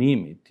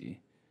anonymity,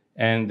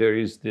 and there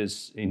is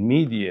this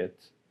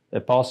a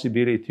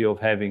possibility of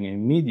having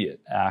immediate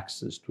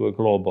access to a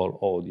global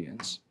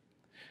audience.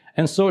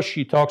 And so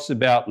she talks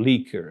about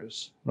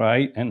leakers,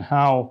 right? And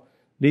how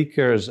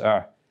leakers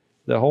are,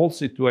 the whole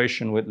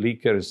situation with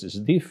leakers is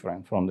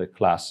different from the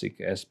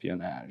classic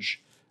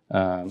espionage.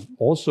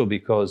 Also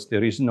because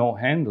there is no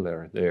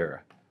handler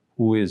there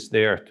who is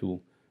there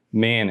to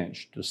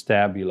manage, to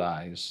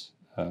stabilize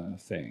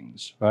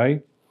things,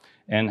 right?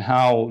 And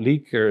how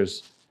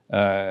leakers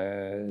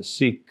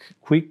seek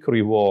quick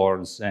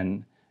rewards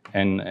and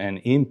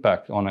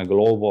impact on a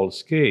global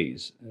scale.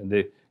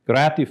 The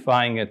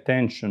gratifying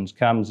attention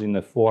comes in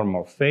the form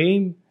of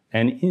fame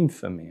and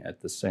infamy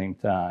at the same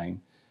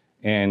time,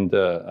 and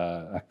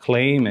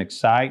acclaim,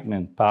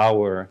 excitement,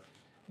 power,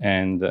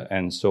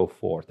 and so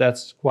forth.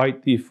 That's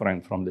quite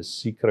different from the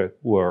secret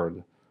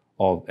world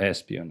of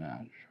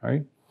espionage,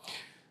 right?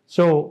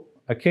 So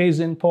a case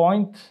in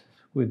point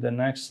with the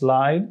next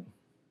slide.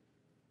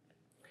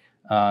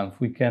 If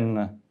we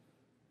can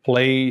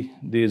play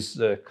this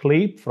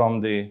clip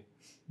from the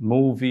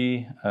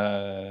movie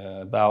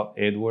about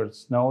Edward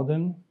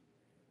Snowden.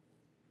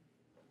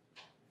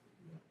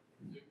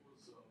 It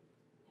was a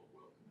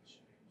welcome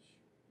change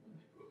when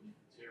they put me in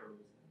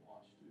terrorism and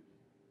Washington.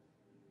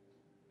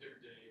 Every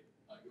day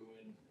I go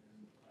in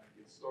and I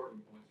get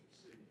starting points for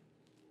signals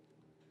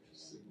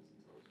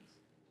intelligence.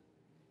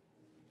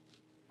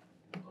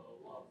 A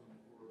lot of them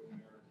were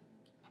American,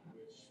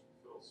 which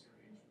felt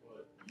strange,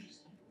 but you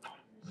just keep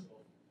reminding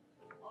yourself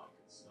I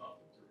can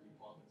stop a dirty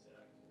bomb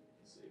attack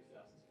and save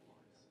thousands of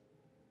lives.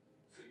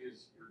 The thing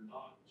is, you're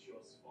not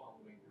just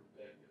following your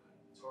bad guy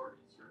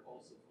targets, you're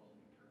also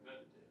following your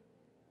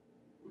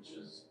which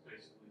is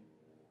basically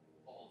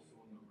all the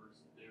phone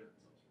numbers they're in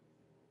touch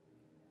with.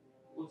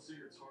 Let's say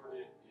your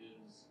target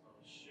is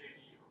a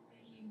shady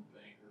Iranian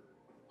banker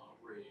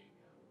operating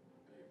out of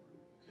Beirut.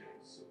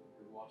 Okay, so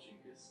you're watching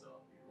his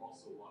stuff, you're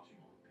also watching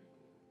all the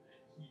people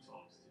that he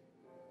talks to,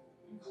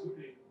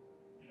 including,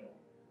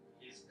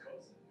 his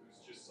cousin,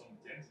 who's just some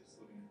dentist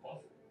living in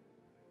Buffalo.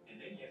 And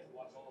then you have to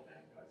watch all of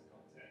that guy's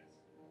contacts.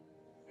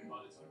 And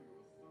by the time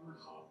you're a third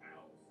hop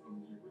out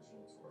from the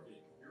original target,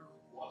 you're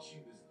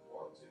watching this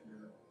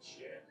bartender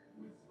chat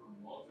with her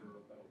mother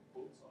about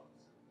Botox.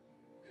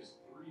 Because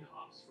 3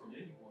 hops from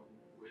anyone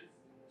with,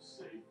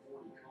 say,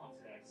 40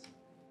 contacts,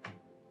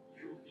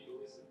 you're looking at a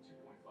list of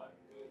 2.5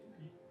 million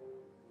people.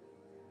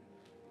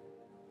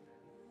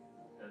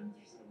 And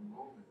there's that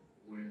moment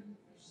when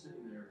you're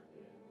sitting there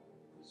and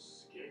the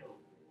scale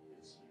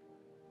hits you.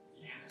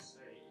 The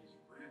NSA is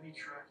really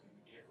tracking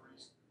every.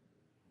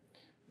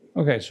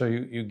 Okay, so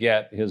you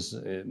get his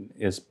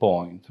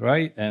point,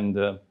 right? And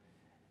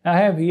I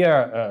have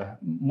here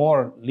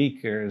more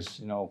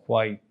leakers,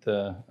 quite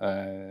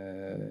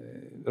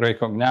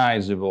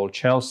recognizable.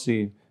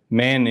 Chelsea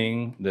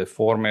Manning, the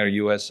former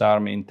U.S.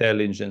 Army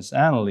intelligence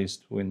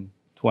analyst, who in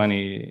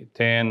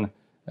 2010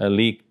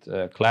 leaked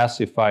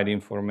classified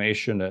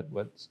information that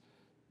was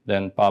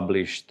then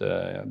published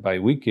by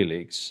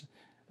WikiLeaks,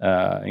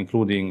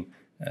 including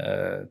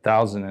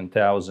thousands and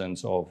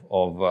thousands of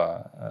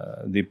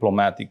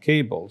diplomatic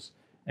cables.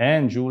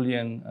 And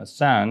Julian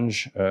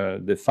Assange,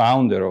 the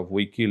founder of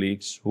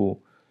WikiLeaks, who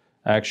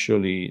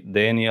actually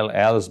Daniel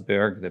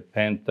Ellsberg, the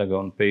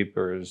Pentagon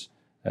Papers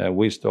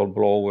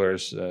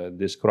whistleblowers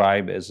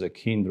describe as a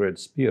kindred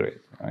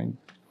spirit, right?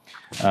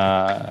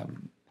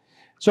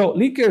 So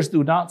leakers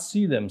do not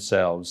see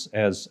themselves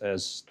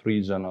as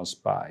treasonous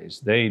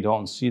spies. They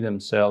don't see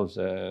themselves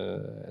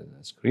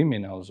as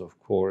criminals, of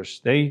course.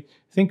 They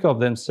think of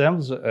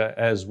themselves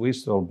as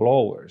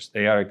whistleblowers.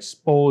 They are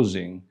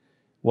exposing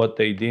what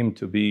they deem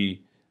to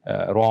be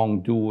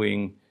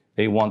wrongdoing.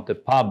 They want the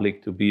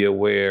public to be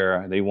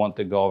aware. They want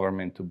the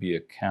government to be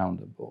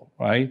accountable,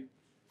 right?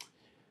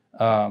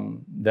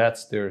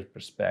 That's their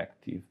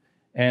perspective.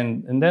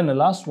 And then the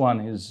last one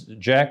is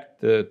Jack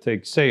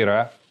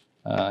Teixeira.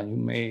 You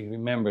may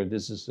remember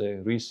this is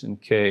a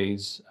recent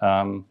case,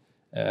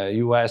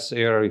 U.S.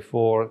 Air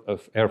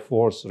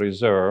Force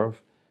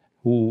Reserve,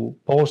 who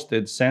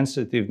posted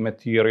sensitive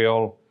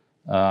material,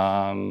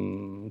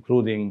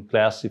 including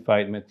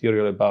classified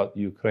material about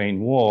the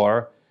Ukraine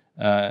war,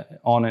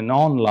 on an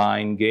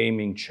online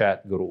gaming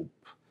chat group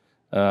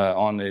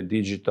on a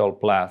digital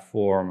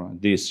platform,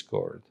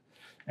 Discord.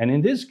 And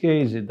in this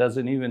case, it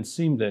doesn't even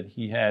seem that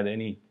he had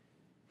any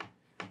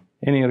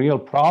real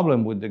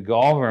problem with the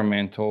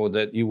government, or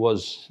that he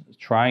was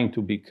trying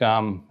to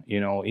become,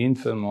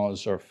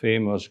 infamous or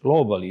famous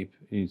globally.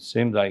 It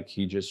seemed like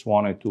he just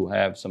wanted to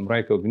have some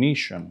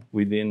recognition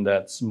within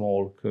that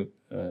small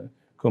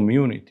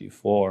community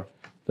for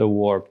the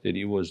work that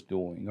he was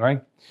doing,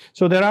 right?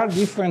 So there are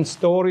different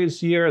stories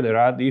here. There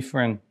are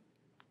different,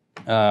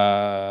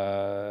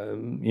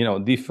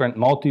 different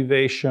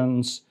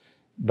motivations,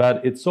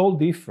 but it's all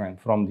different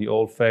from the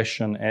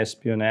old-fashioned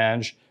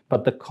espionage.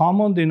 But the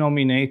common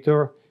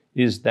denominator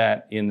is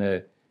that in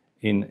the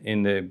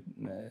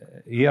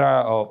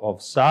era of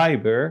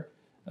cyber,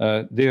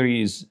 there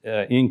is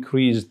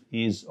increased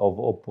ease of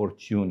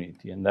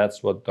opportunity, and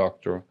that's what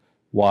Dr.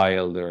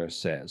 Wilder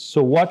says.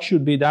 So what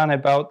should be done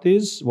about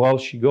this? Well,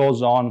 she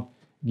goes on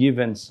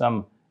giving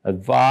some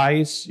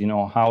advice,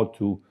 how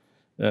to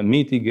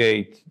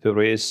mitigate the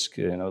risk,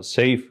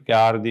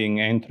 safeguarding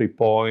entry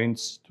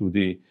points to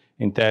the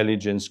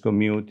intelligence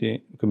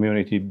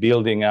community,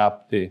 building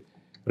up the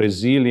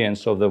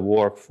resilience of the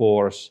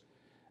workforce,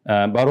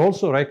 but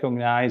also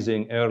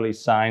recognizing early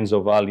signs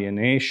of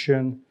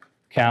alienation,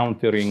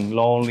 countering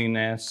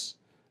loneliness,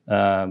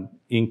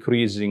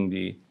 increasing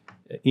the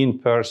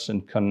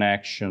in-person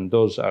connection.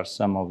 Those are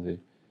some of the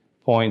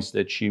points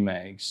that she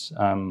makes.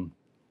 All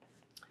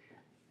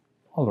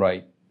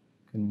right,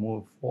 can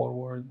move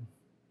forward.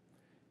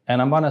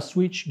 And I'm going to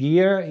switch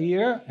gear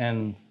here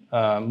and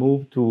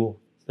move to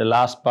the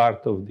last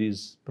part of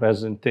this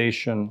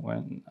presentation,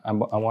 when I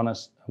want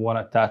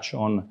to touch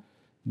on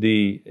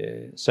the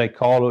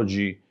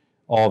psychology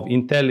of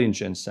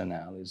intelligence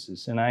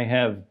analysis. And I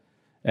have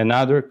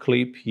another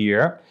clip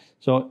here.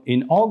 So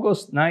in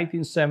August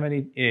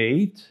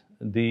 1978,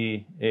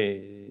 the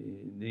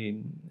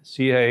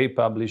CIA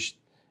published,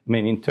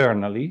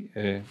 internally,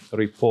 a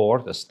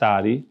report, a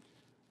study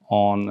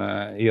on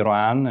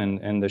Iran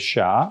and the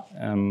Shah.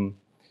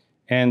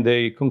 And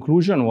the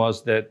conclusion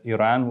was that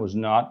Iran was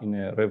not in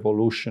a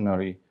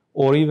revolutionary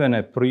or even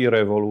a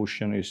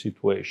pre-revolutionary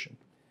situation.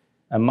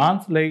 A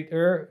month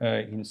later,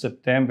 in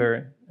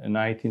September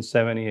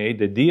 1978,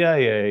 the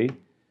DIA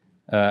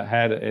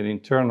had an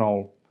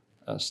internal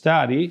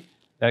study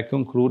that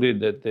concluded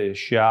that the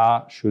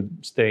Shah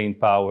should stay in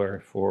power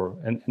for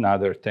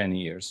another 10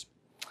 years.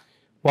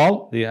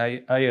 Well, the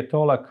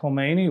Ayatollah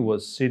Khomeini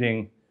was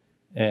sitting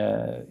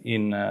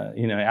in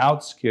the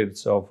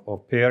outskirts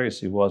of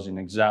Paris. He was in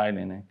exile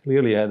and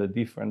clearly had a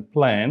different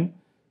plan.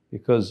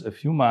 because a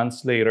few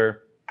months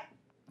later,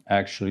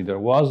 actually, there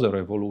was a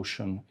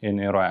revolution in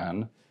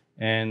Iran.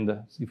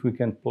 And if we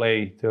can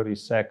play 30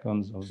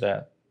 seconds of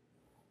that.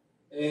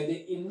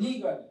 The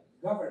illegal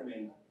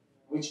government,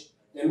 which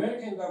the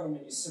American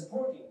government is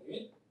supporting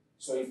it,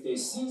 so if they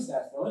seize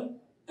that one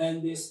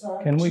and they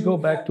start Can we go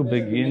back to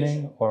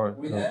beginning or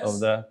of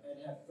that? And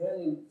have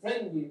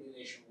friendly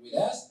relation with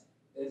us,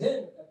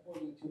 then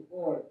according to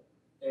our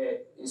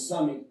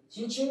Islamic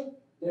teaching,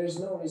 there is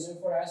no reason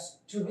for us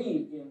to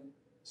be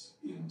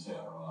in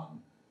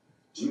Tehran.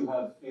 Do you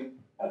have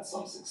had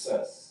some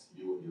success,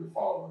 you and your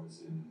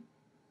followers, in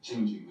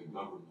changing the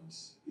government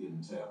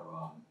in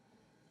Tehran?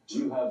 Do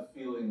you have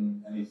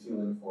any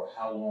feeling for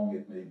how long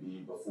it may be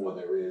before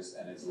there is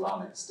an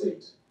Islamic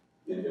state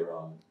in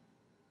Iran?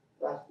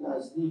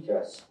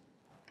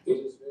 It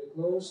is very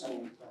close,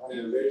 and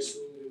very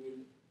soon we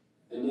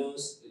will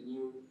announce a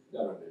new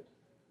government.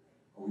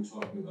 Are we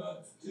talking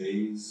about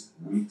days,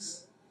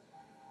 weeks?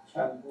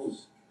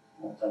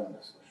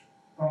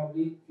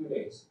 Probably few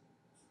days.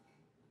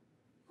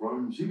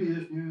 From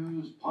CBS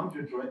News,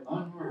 Pontificate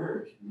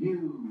Unrehearsed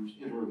News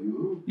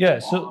Interview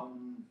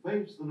on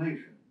Face the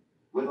Nation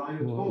with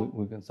Ayatollah.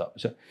 We can stop.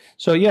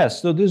 So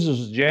yes, so this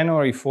is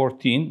January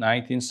 14,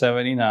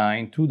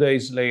 1979. 2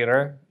 days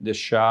later, the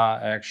Shah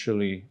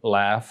actually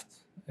left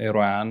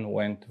Iran,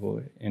 went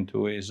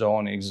into his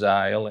own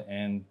exile,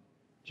 and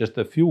just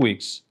a few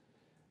weeks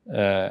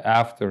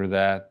after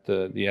that,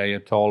 the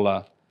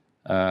Ayatollah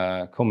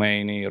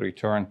Khomeini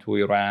returned to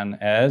Iran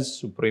as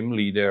supreme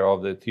leader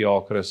of the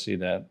theocracy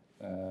that,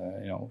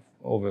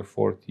 over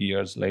 40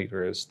 years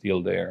later is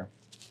still there.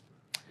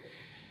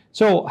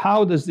 So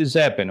how does this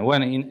happen?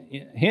 When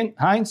in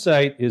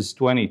hindsight is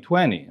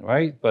 2020,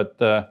 right? But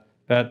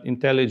that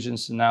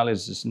intelligence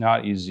analysis is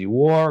not easy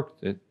work.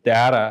 The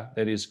data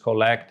that is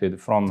collected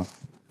from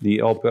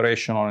the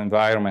operational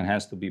environment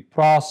has to be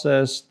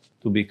processed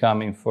to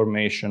become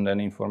information. Then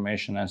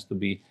information has to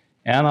be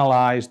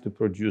analyzed to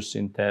produce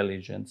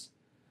intelligence.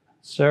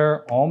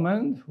 Sir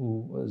Omand,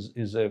 who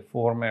is a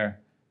former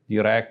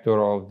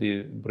director of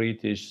the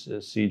British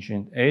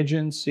Hygiene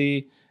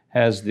agency,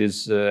 has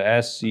this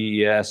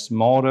SCES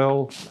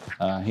model.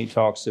 He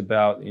talks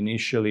about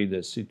initially the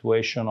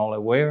situational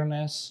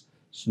awareness,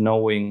 so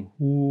knowing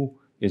who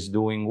is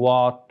doing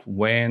what,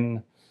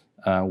 when,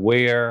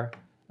 where.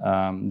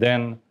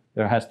 Then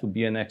there has to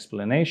be an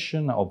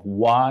explanation of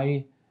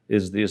why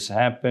is this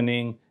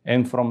happening.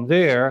 And from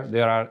there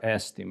are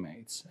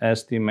estimates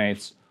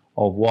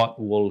of what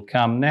will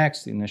come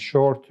next in the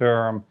short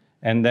term,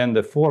 and then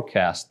the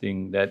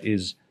forecasting that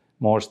is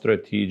more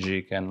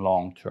strategic and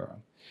long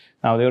term.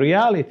 Now, the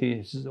reality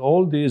is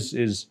all this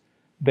is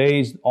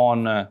based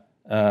on,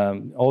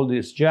 all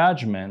these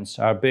judgments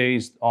are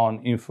based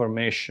on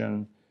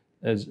information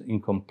that is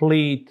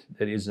incomplete,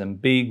 that is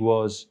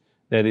ambiguous,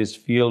 that is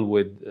filled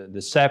with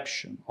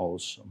deception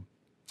also,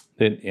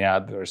 that the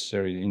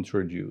adversary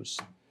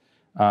introduced.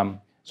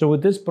 So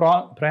with this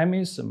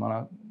premise, I'm going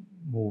to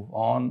move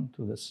on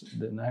to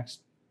the next.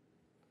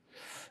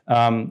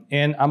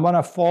 And I'm going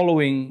to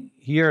following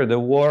here the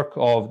work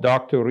of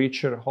Dr.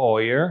 Richard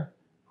Hoyer,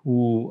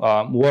 who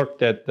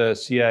worked at the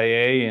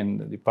CIA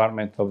and the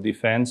Department of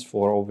Defense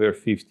for over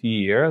 50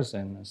 years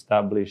and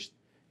established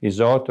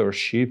his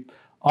authorship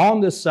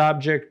on the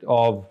subject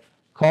of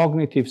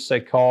cognitive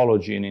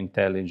psychology and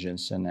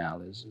intelligence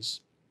analysis.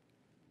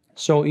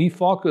 So he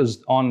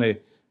focused on the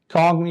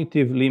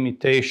cognitive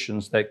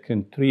limitations that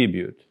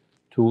contribute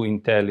to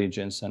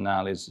intelligence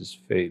analysis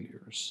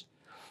failures.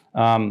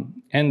 And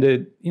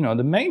the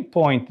main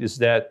point is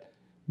that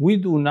we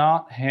do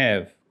not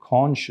have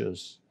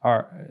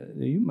the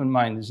human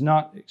mind does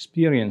not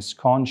experience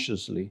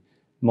consciously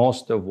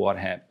most of what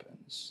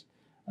happens.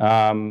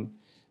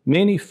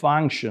 Many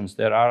functions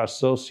that are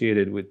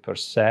associated with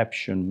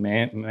perception,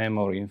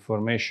 memory,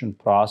 information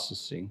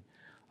processing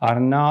are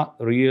not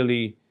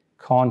really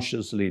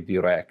consciously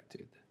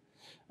directed.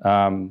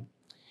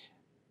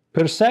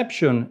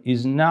 Perception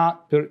is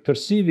not,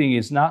 perceiving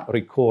is not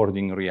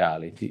recording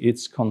reality,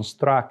 it's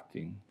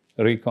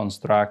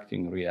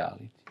reconstructing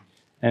reality.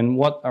 And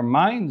what our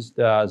minds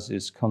does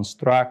is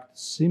construct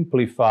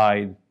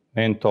simplified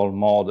mental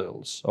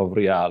models of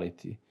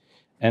reality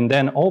and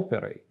then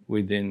operate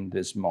within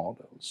these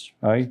models,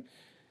 right?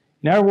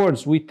 In other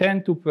words, we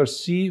tend to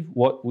perceive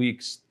what we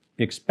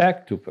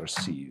expect to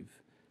perceive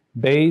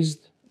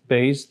based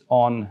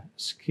on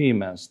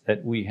schemas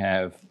that we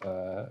have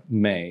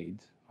made,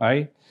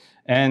 right?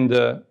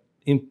 And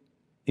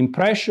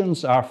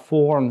impressions are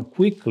formed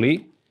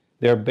quickly.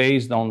 They're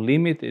based on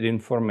limited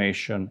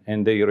information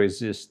and they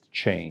resist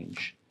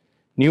change.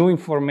 New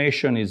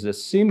information is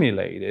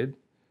assimilated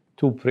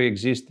to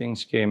pre-existing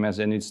schemas,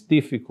 and it's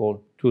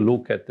difficult to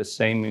look at the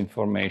same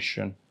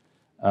information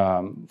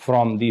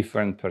from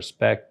different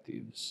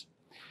perspectives.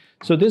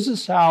 So this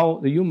is how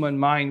the human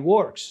mind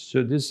works.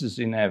 So this is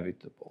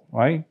inevitable,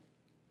 right?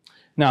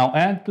 Now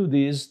add to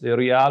this the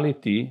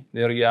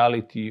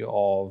reality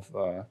of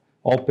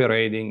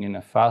operating in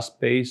a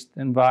fast-paced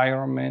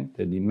environment,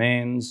 the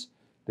demands,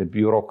 the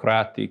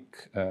bureaucratic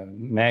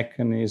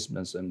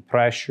mechanisms and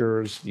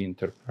pressures, the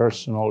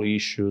interpersonal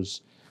issues,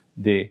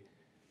 the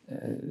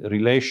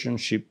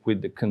relationship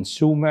with the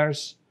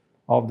consumers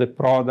of the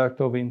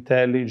product of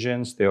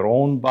intelligence, their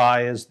own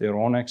bias, their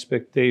own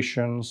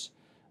expectations,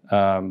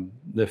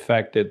 the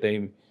fact that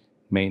they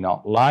may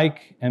not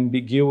like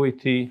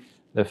ambiguity,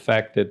 the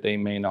fact that they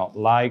may not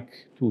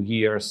like to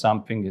hear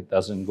something that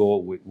doesn't go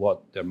with what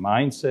their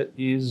mindset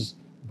is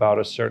about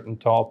a certain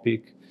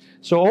topic.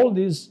 So all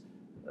this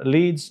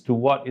leads to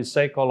what is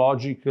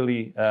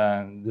psychologically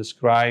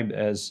described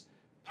as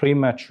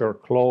premature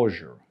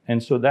closure.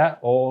 And so that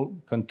all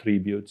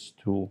contributes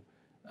to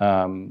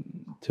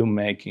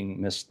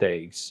making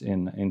mistakes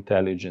in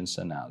intelligence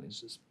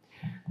analysis.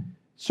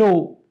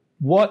 So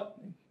what,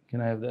 can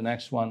I have the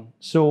next one?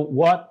 So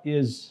what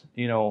is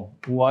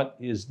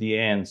the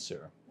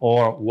answer,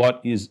 or what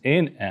is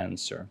an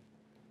answer?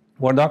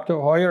 Well, Dr.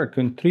 Hoyer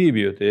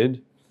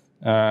contributed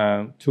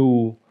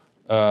to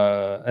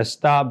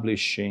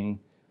establishing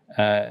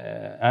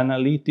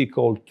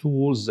analytical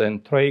tools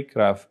and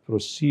tradecraft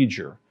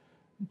procedure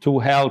to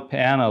help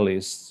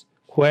analysts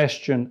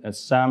question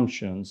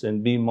assumptions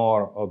and be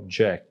more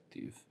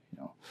objective.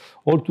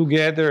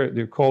 Altogether,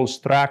 they're called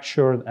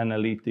structured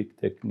analytic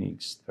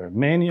techniques. There are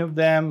many of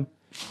them,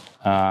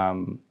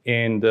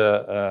 and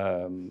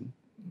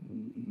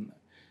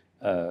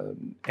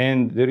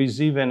there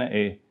is even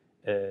a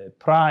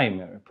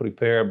primer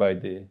prepared by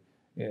the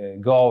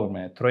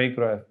government,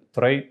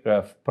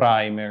 tradecraft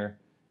primer,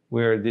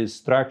 where these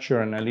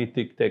structured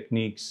analytic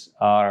techniques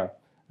are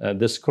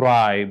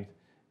described,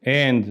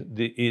 and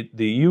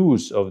the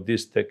use of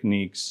these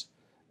techniques,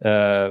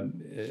 even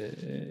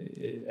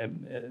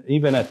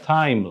a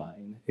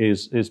timeline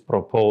is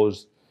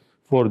proposed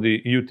for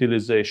the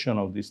utilization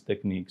of these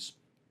techniques.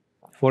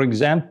 For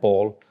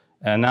example,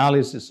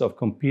 analysis of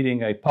competing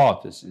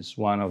hypotheses,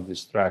 one of the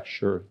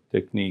structured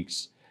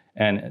techniques.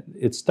 And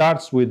it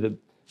starts with a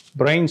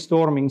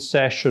brainstorming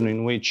session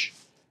in which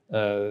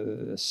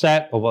a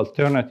set of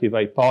alternative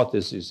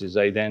hypotheses is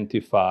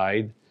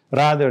identified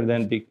rather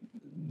than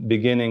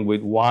beginning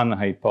with one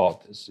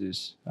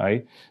hypothesis,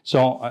 right?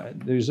 So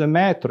there's a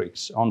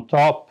matrix. On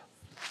top,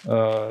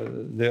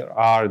 there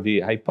are the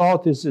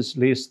hypotheses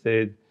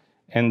listed,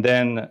 and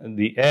then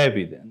the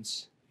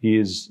evidence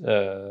is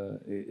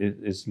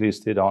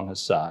listed on the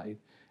side.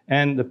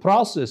 And the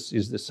process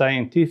is the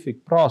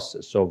scientific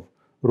process of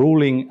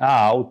ruling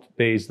out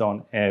based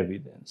on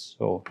evidence.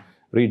 So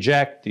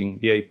rejecting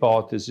the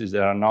hypotheses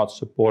that are not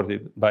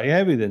supported by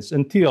evidence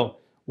until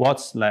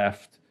what's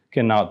left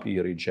cannot be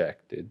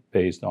rejected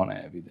based on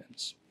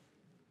evidence.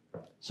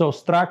 So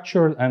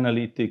structured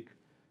analytic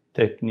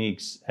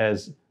techniques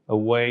as a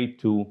way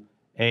to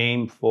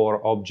aim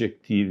for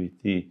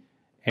objectivity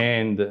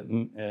and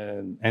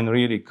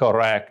really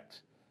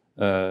correct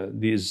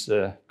these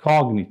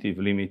cognitive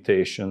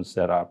limitations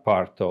that are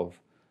part of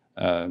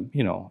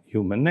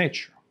human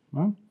nature.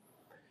 Huh?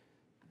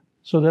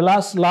 So the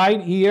last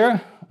slide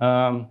here,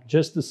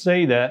 just to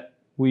say that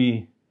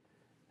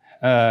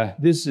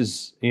this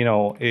is, in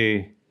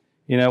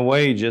a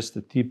way, just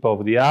the tip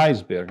of the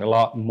iceberg. A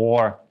lot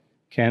more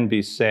can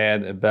be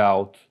said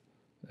about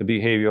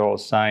behavioral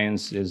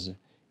sciences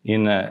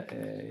in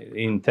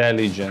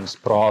intelligence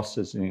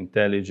process, in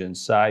intelligence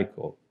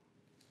cycle.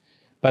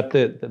 But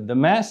the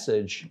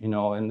message,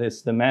 and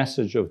it's the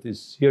message of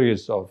this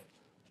series of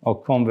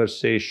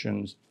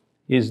conversations,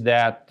 is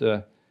that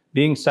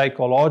being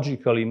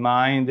psychologically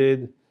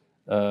minded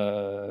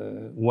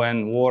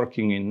when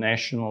working in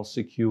national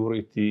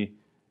security,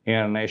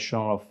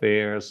 international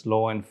affairs,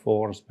 law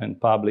enforcement,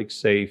 public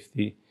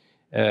safety,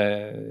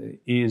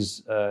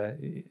 is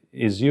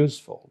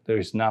useful. There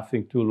is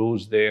nothing to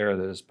lose there.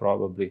 There's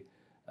probably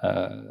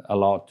a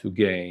lot to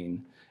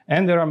gain.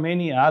 And there are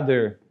many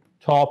other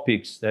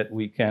topics that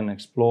we can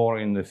explore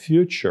in the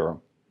future.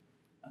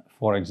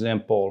 For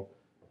example,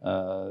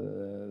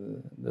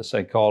 the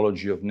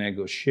psychology of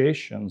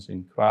negotiations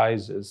in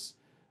crisis,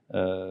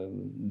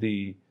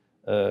 the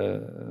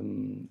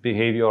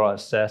behavioral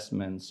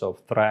assessments of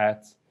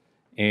threats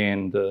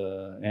and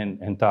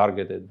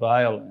targeted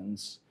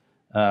violence.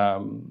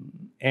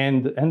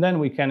 And then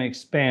we can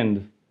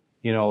expand,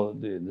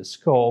 the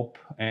scope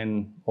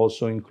and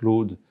also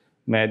include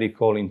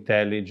medical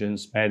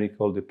intelligence,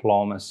 medical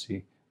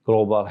diplomacy,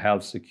 global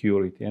health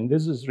security. And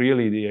this is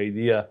really the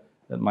idea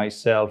that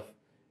myself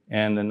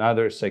and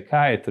another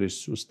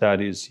psychiatrist who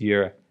studies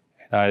here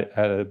at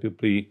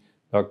IWP,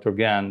 Dr.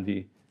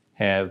 Gandhi,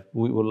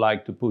 we would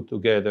like to put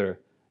together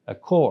a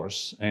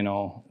course,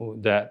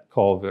 that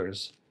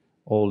covers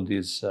all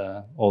these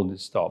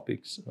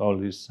topics,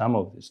 some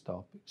of these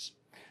topics.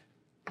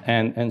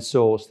 And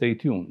so stay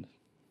tuned.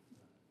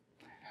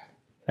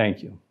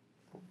 Thank you.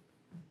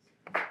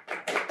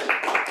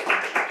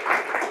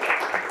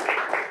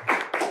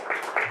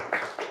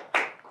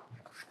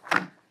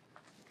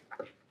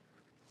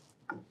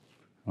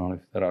 I don't know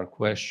if there are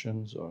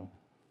questions or.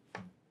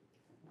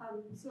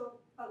 So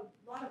a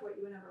lot of what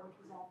you went over, which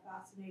was all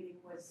fascinating,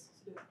 was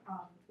sort of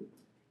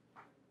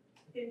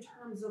in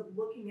terms of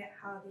looking at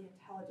how the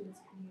intelligence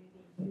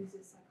community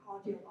uses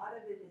psychology, a lot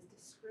of it is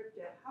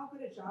descriptive. How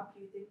good a job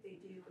do you think they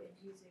do in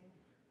using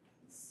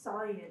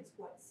science,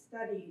 what's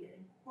studied,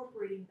 and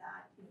incorporating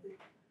that,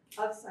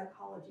 of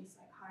psychology,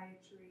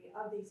 psychiatry,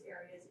 of these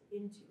areas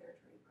into their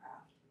trade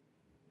craft?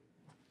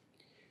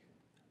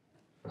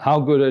 How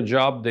good a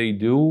job they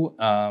do?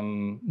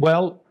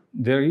 Well,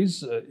 there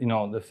is,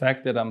 the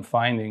fact that I'm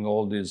finding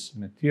all this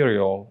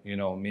material,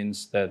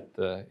 means that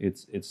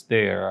it's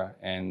there,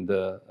 and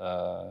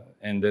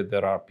that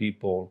there are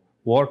people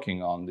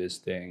working on these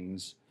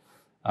things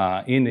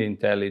in the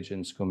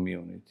intelligence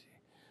community.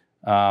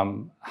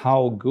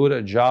 How good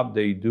a job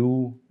they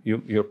do?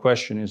 Your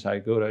question is how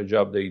good a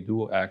job they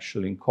do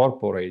actually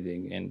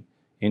incorporating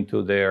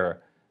into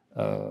their,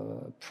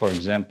 for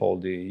example,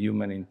 the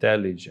human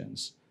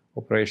intelligence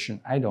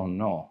operation. I don't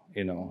know,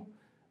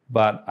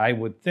 but I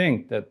would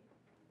think that,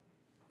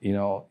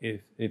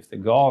 if the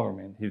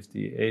government, if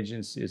the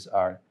agencies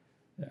are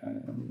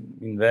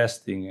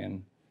investing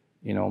in,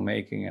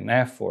 making an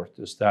effort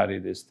to study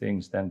these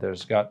things, then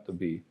there's got to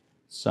be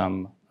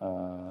some,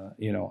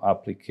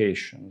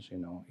 applications,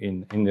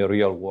 in the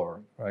real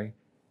world, right?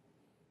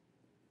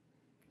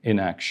 In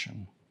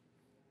action.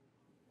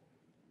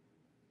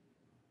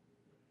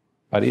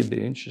 But it'd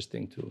be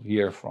interesting to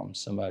hear from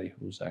somebody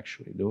who's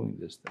actually doing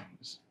these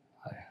things.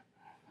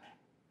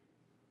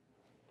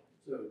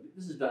 So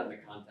this is done in the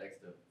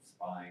context of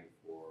spying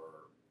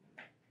for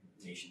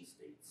nation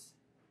states,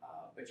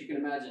 but you can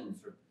imagine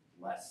sort of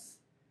less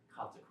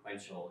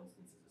consequential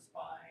instances of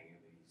spying,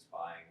 maybe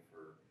spying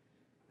for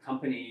a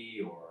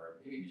company, or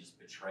maybe just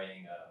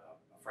betraying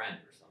a friend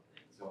or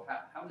something. So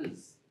how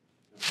does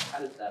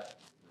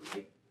that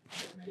relate?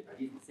 Are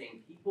these the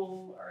same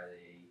people?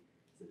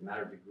 Is it a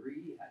matter of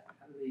degree?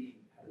 How does the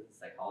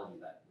psychology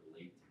of that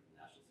relate to the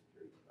national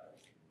security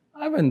advice?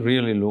 I haven't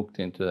really looked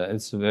into that.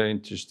 It's a very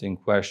interesting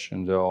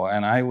question, though,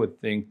 and I would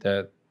think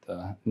that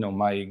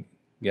my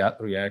gut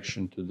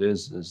reaction to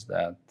this is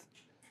that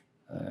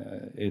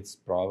it's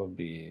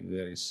probably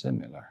very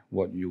similar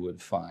what you would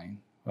find,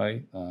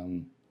 right?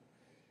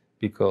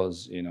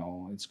 Because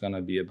it's going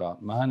to be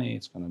about money.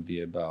 It's going to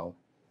be about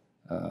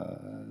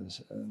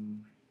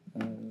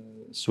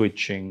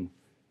switching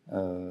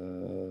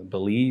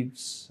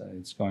beliefs.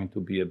 It's going to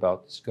be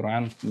about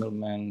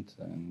disgruntlement,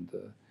 and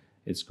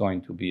it's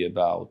going to be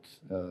about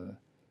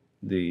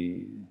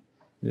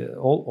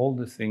all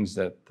the things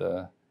that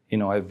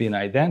have been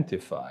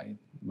identified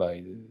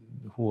by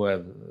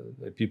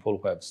people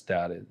who have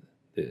studied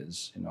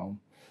this,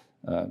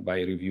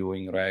 by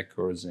reviewing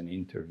records and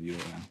interviewing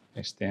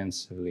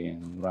extensively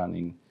and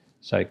running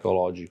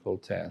psychological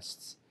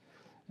tests.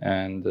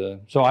 And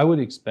so I would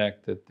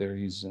expect that there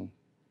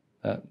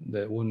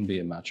wouldn't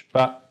be much,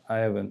 but I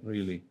haven't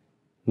really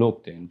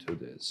looked into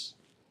this.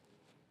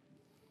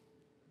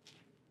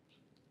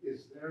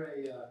 Is there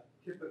a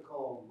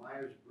typical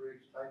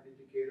Myers-Briggs type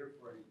indicator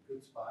for a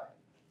good spy?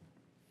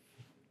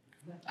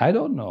 I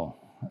don't know.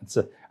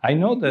 I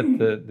know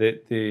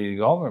that the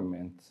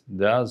government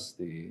does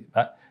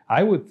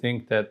I would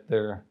think that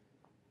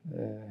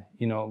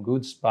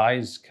good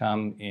spies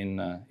come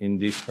in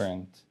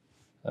different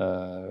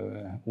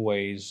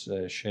ways,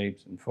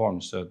 shapes, and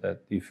forms, so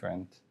that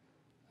different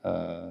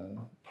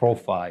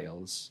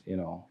profiles,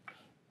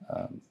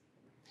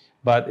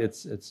 but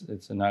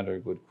it's another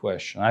good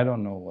question. I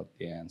don't know what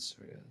the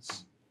answer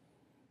is.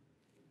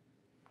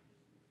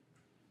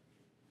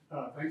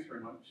 Thanks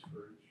very much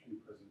for your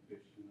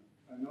presentation.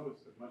 I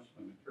noticed that much of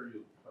the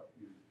material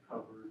you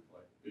covered,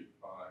 like Big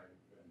Five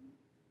and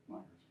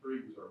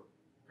Myers-Briggs, are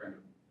kind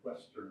of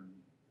Western,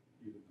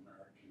 even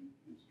American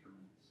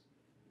instruments.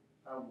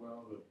 How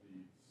well have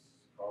these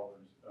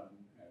scholars done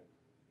at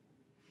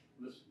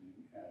listening,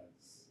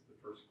 as the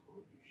first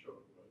quote you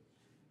showed was,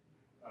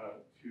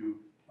 to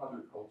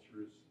other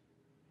cultures,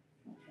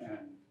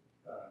 and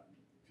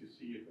to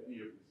see if any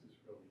of this is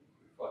really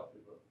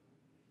reflective of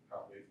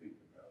how they think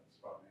about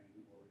spying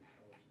or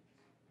intelligence?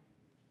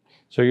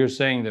 So you're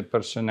saying the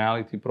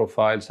personality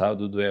profiles, how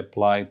do they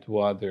apply to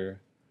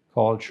other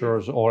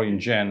cultures or in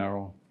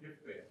general?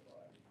 If they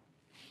apply.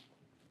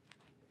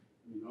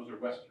 I mean, those are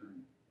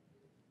Western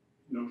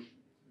notions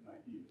and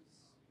ideas.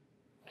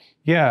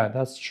 Yeah,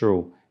 that's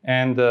true.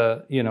 And,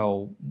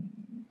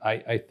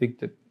 I think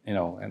that,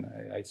 and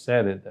I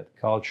said it, that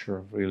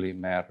culture really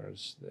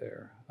matters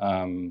there.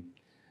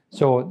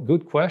 So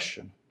good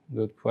question.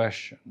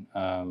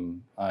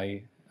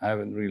 I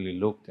haven't really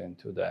looked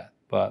into that,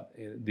 but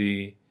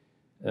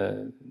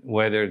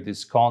whether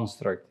this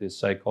construct, these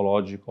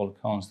psychological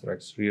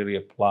constructs really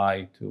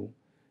apply to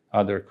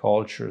other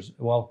cultures,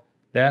 well,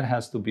 that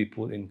has to be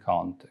put in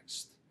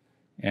context.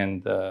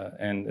 And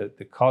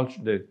the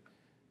culture,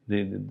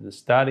 the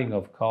studying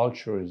of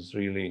culture is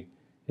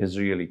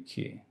really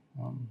key.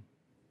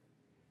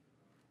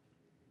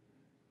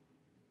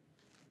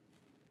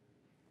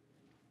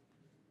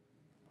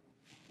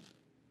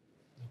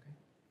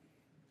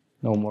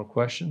 No more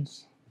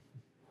questions?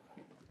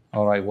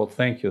 All right, well,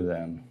 thank you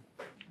then.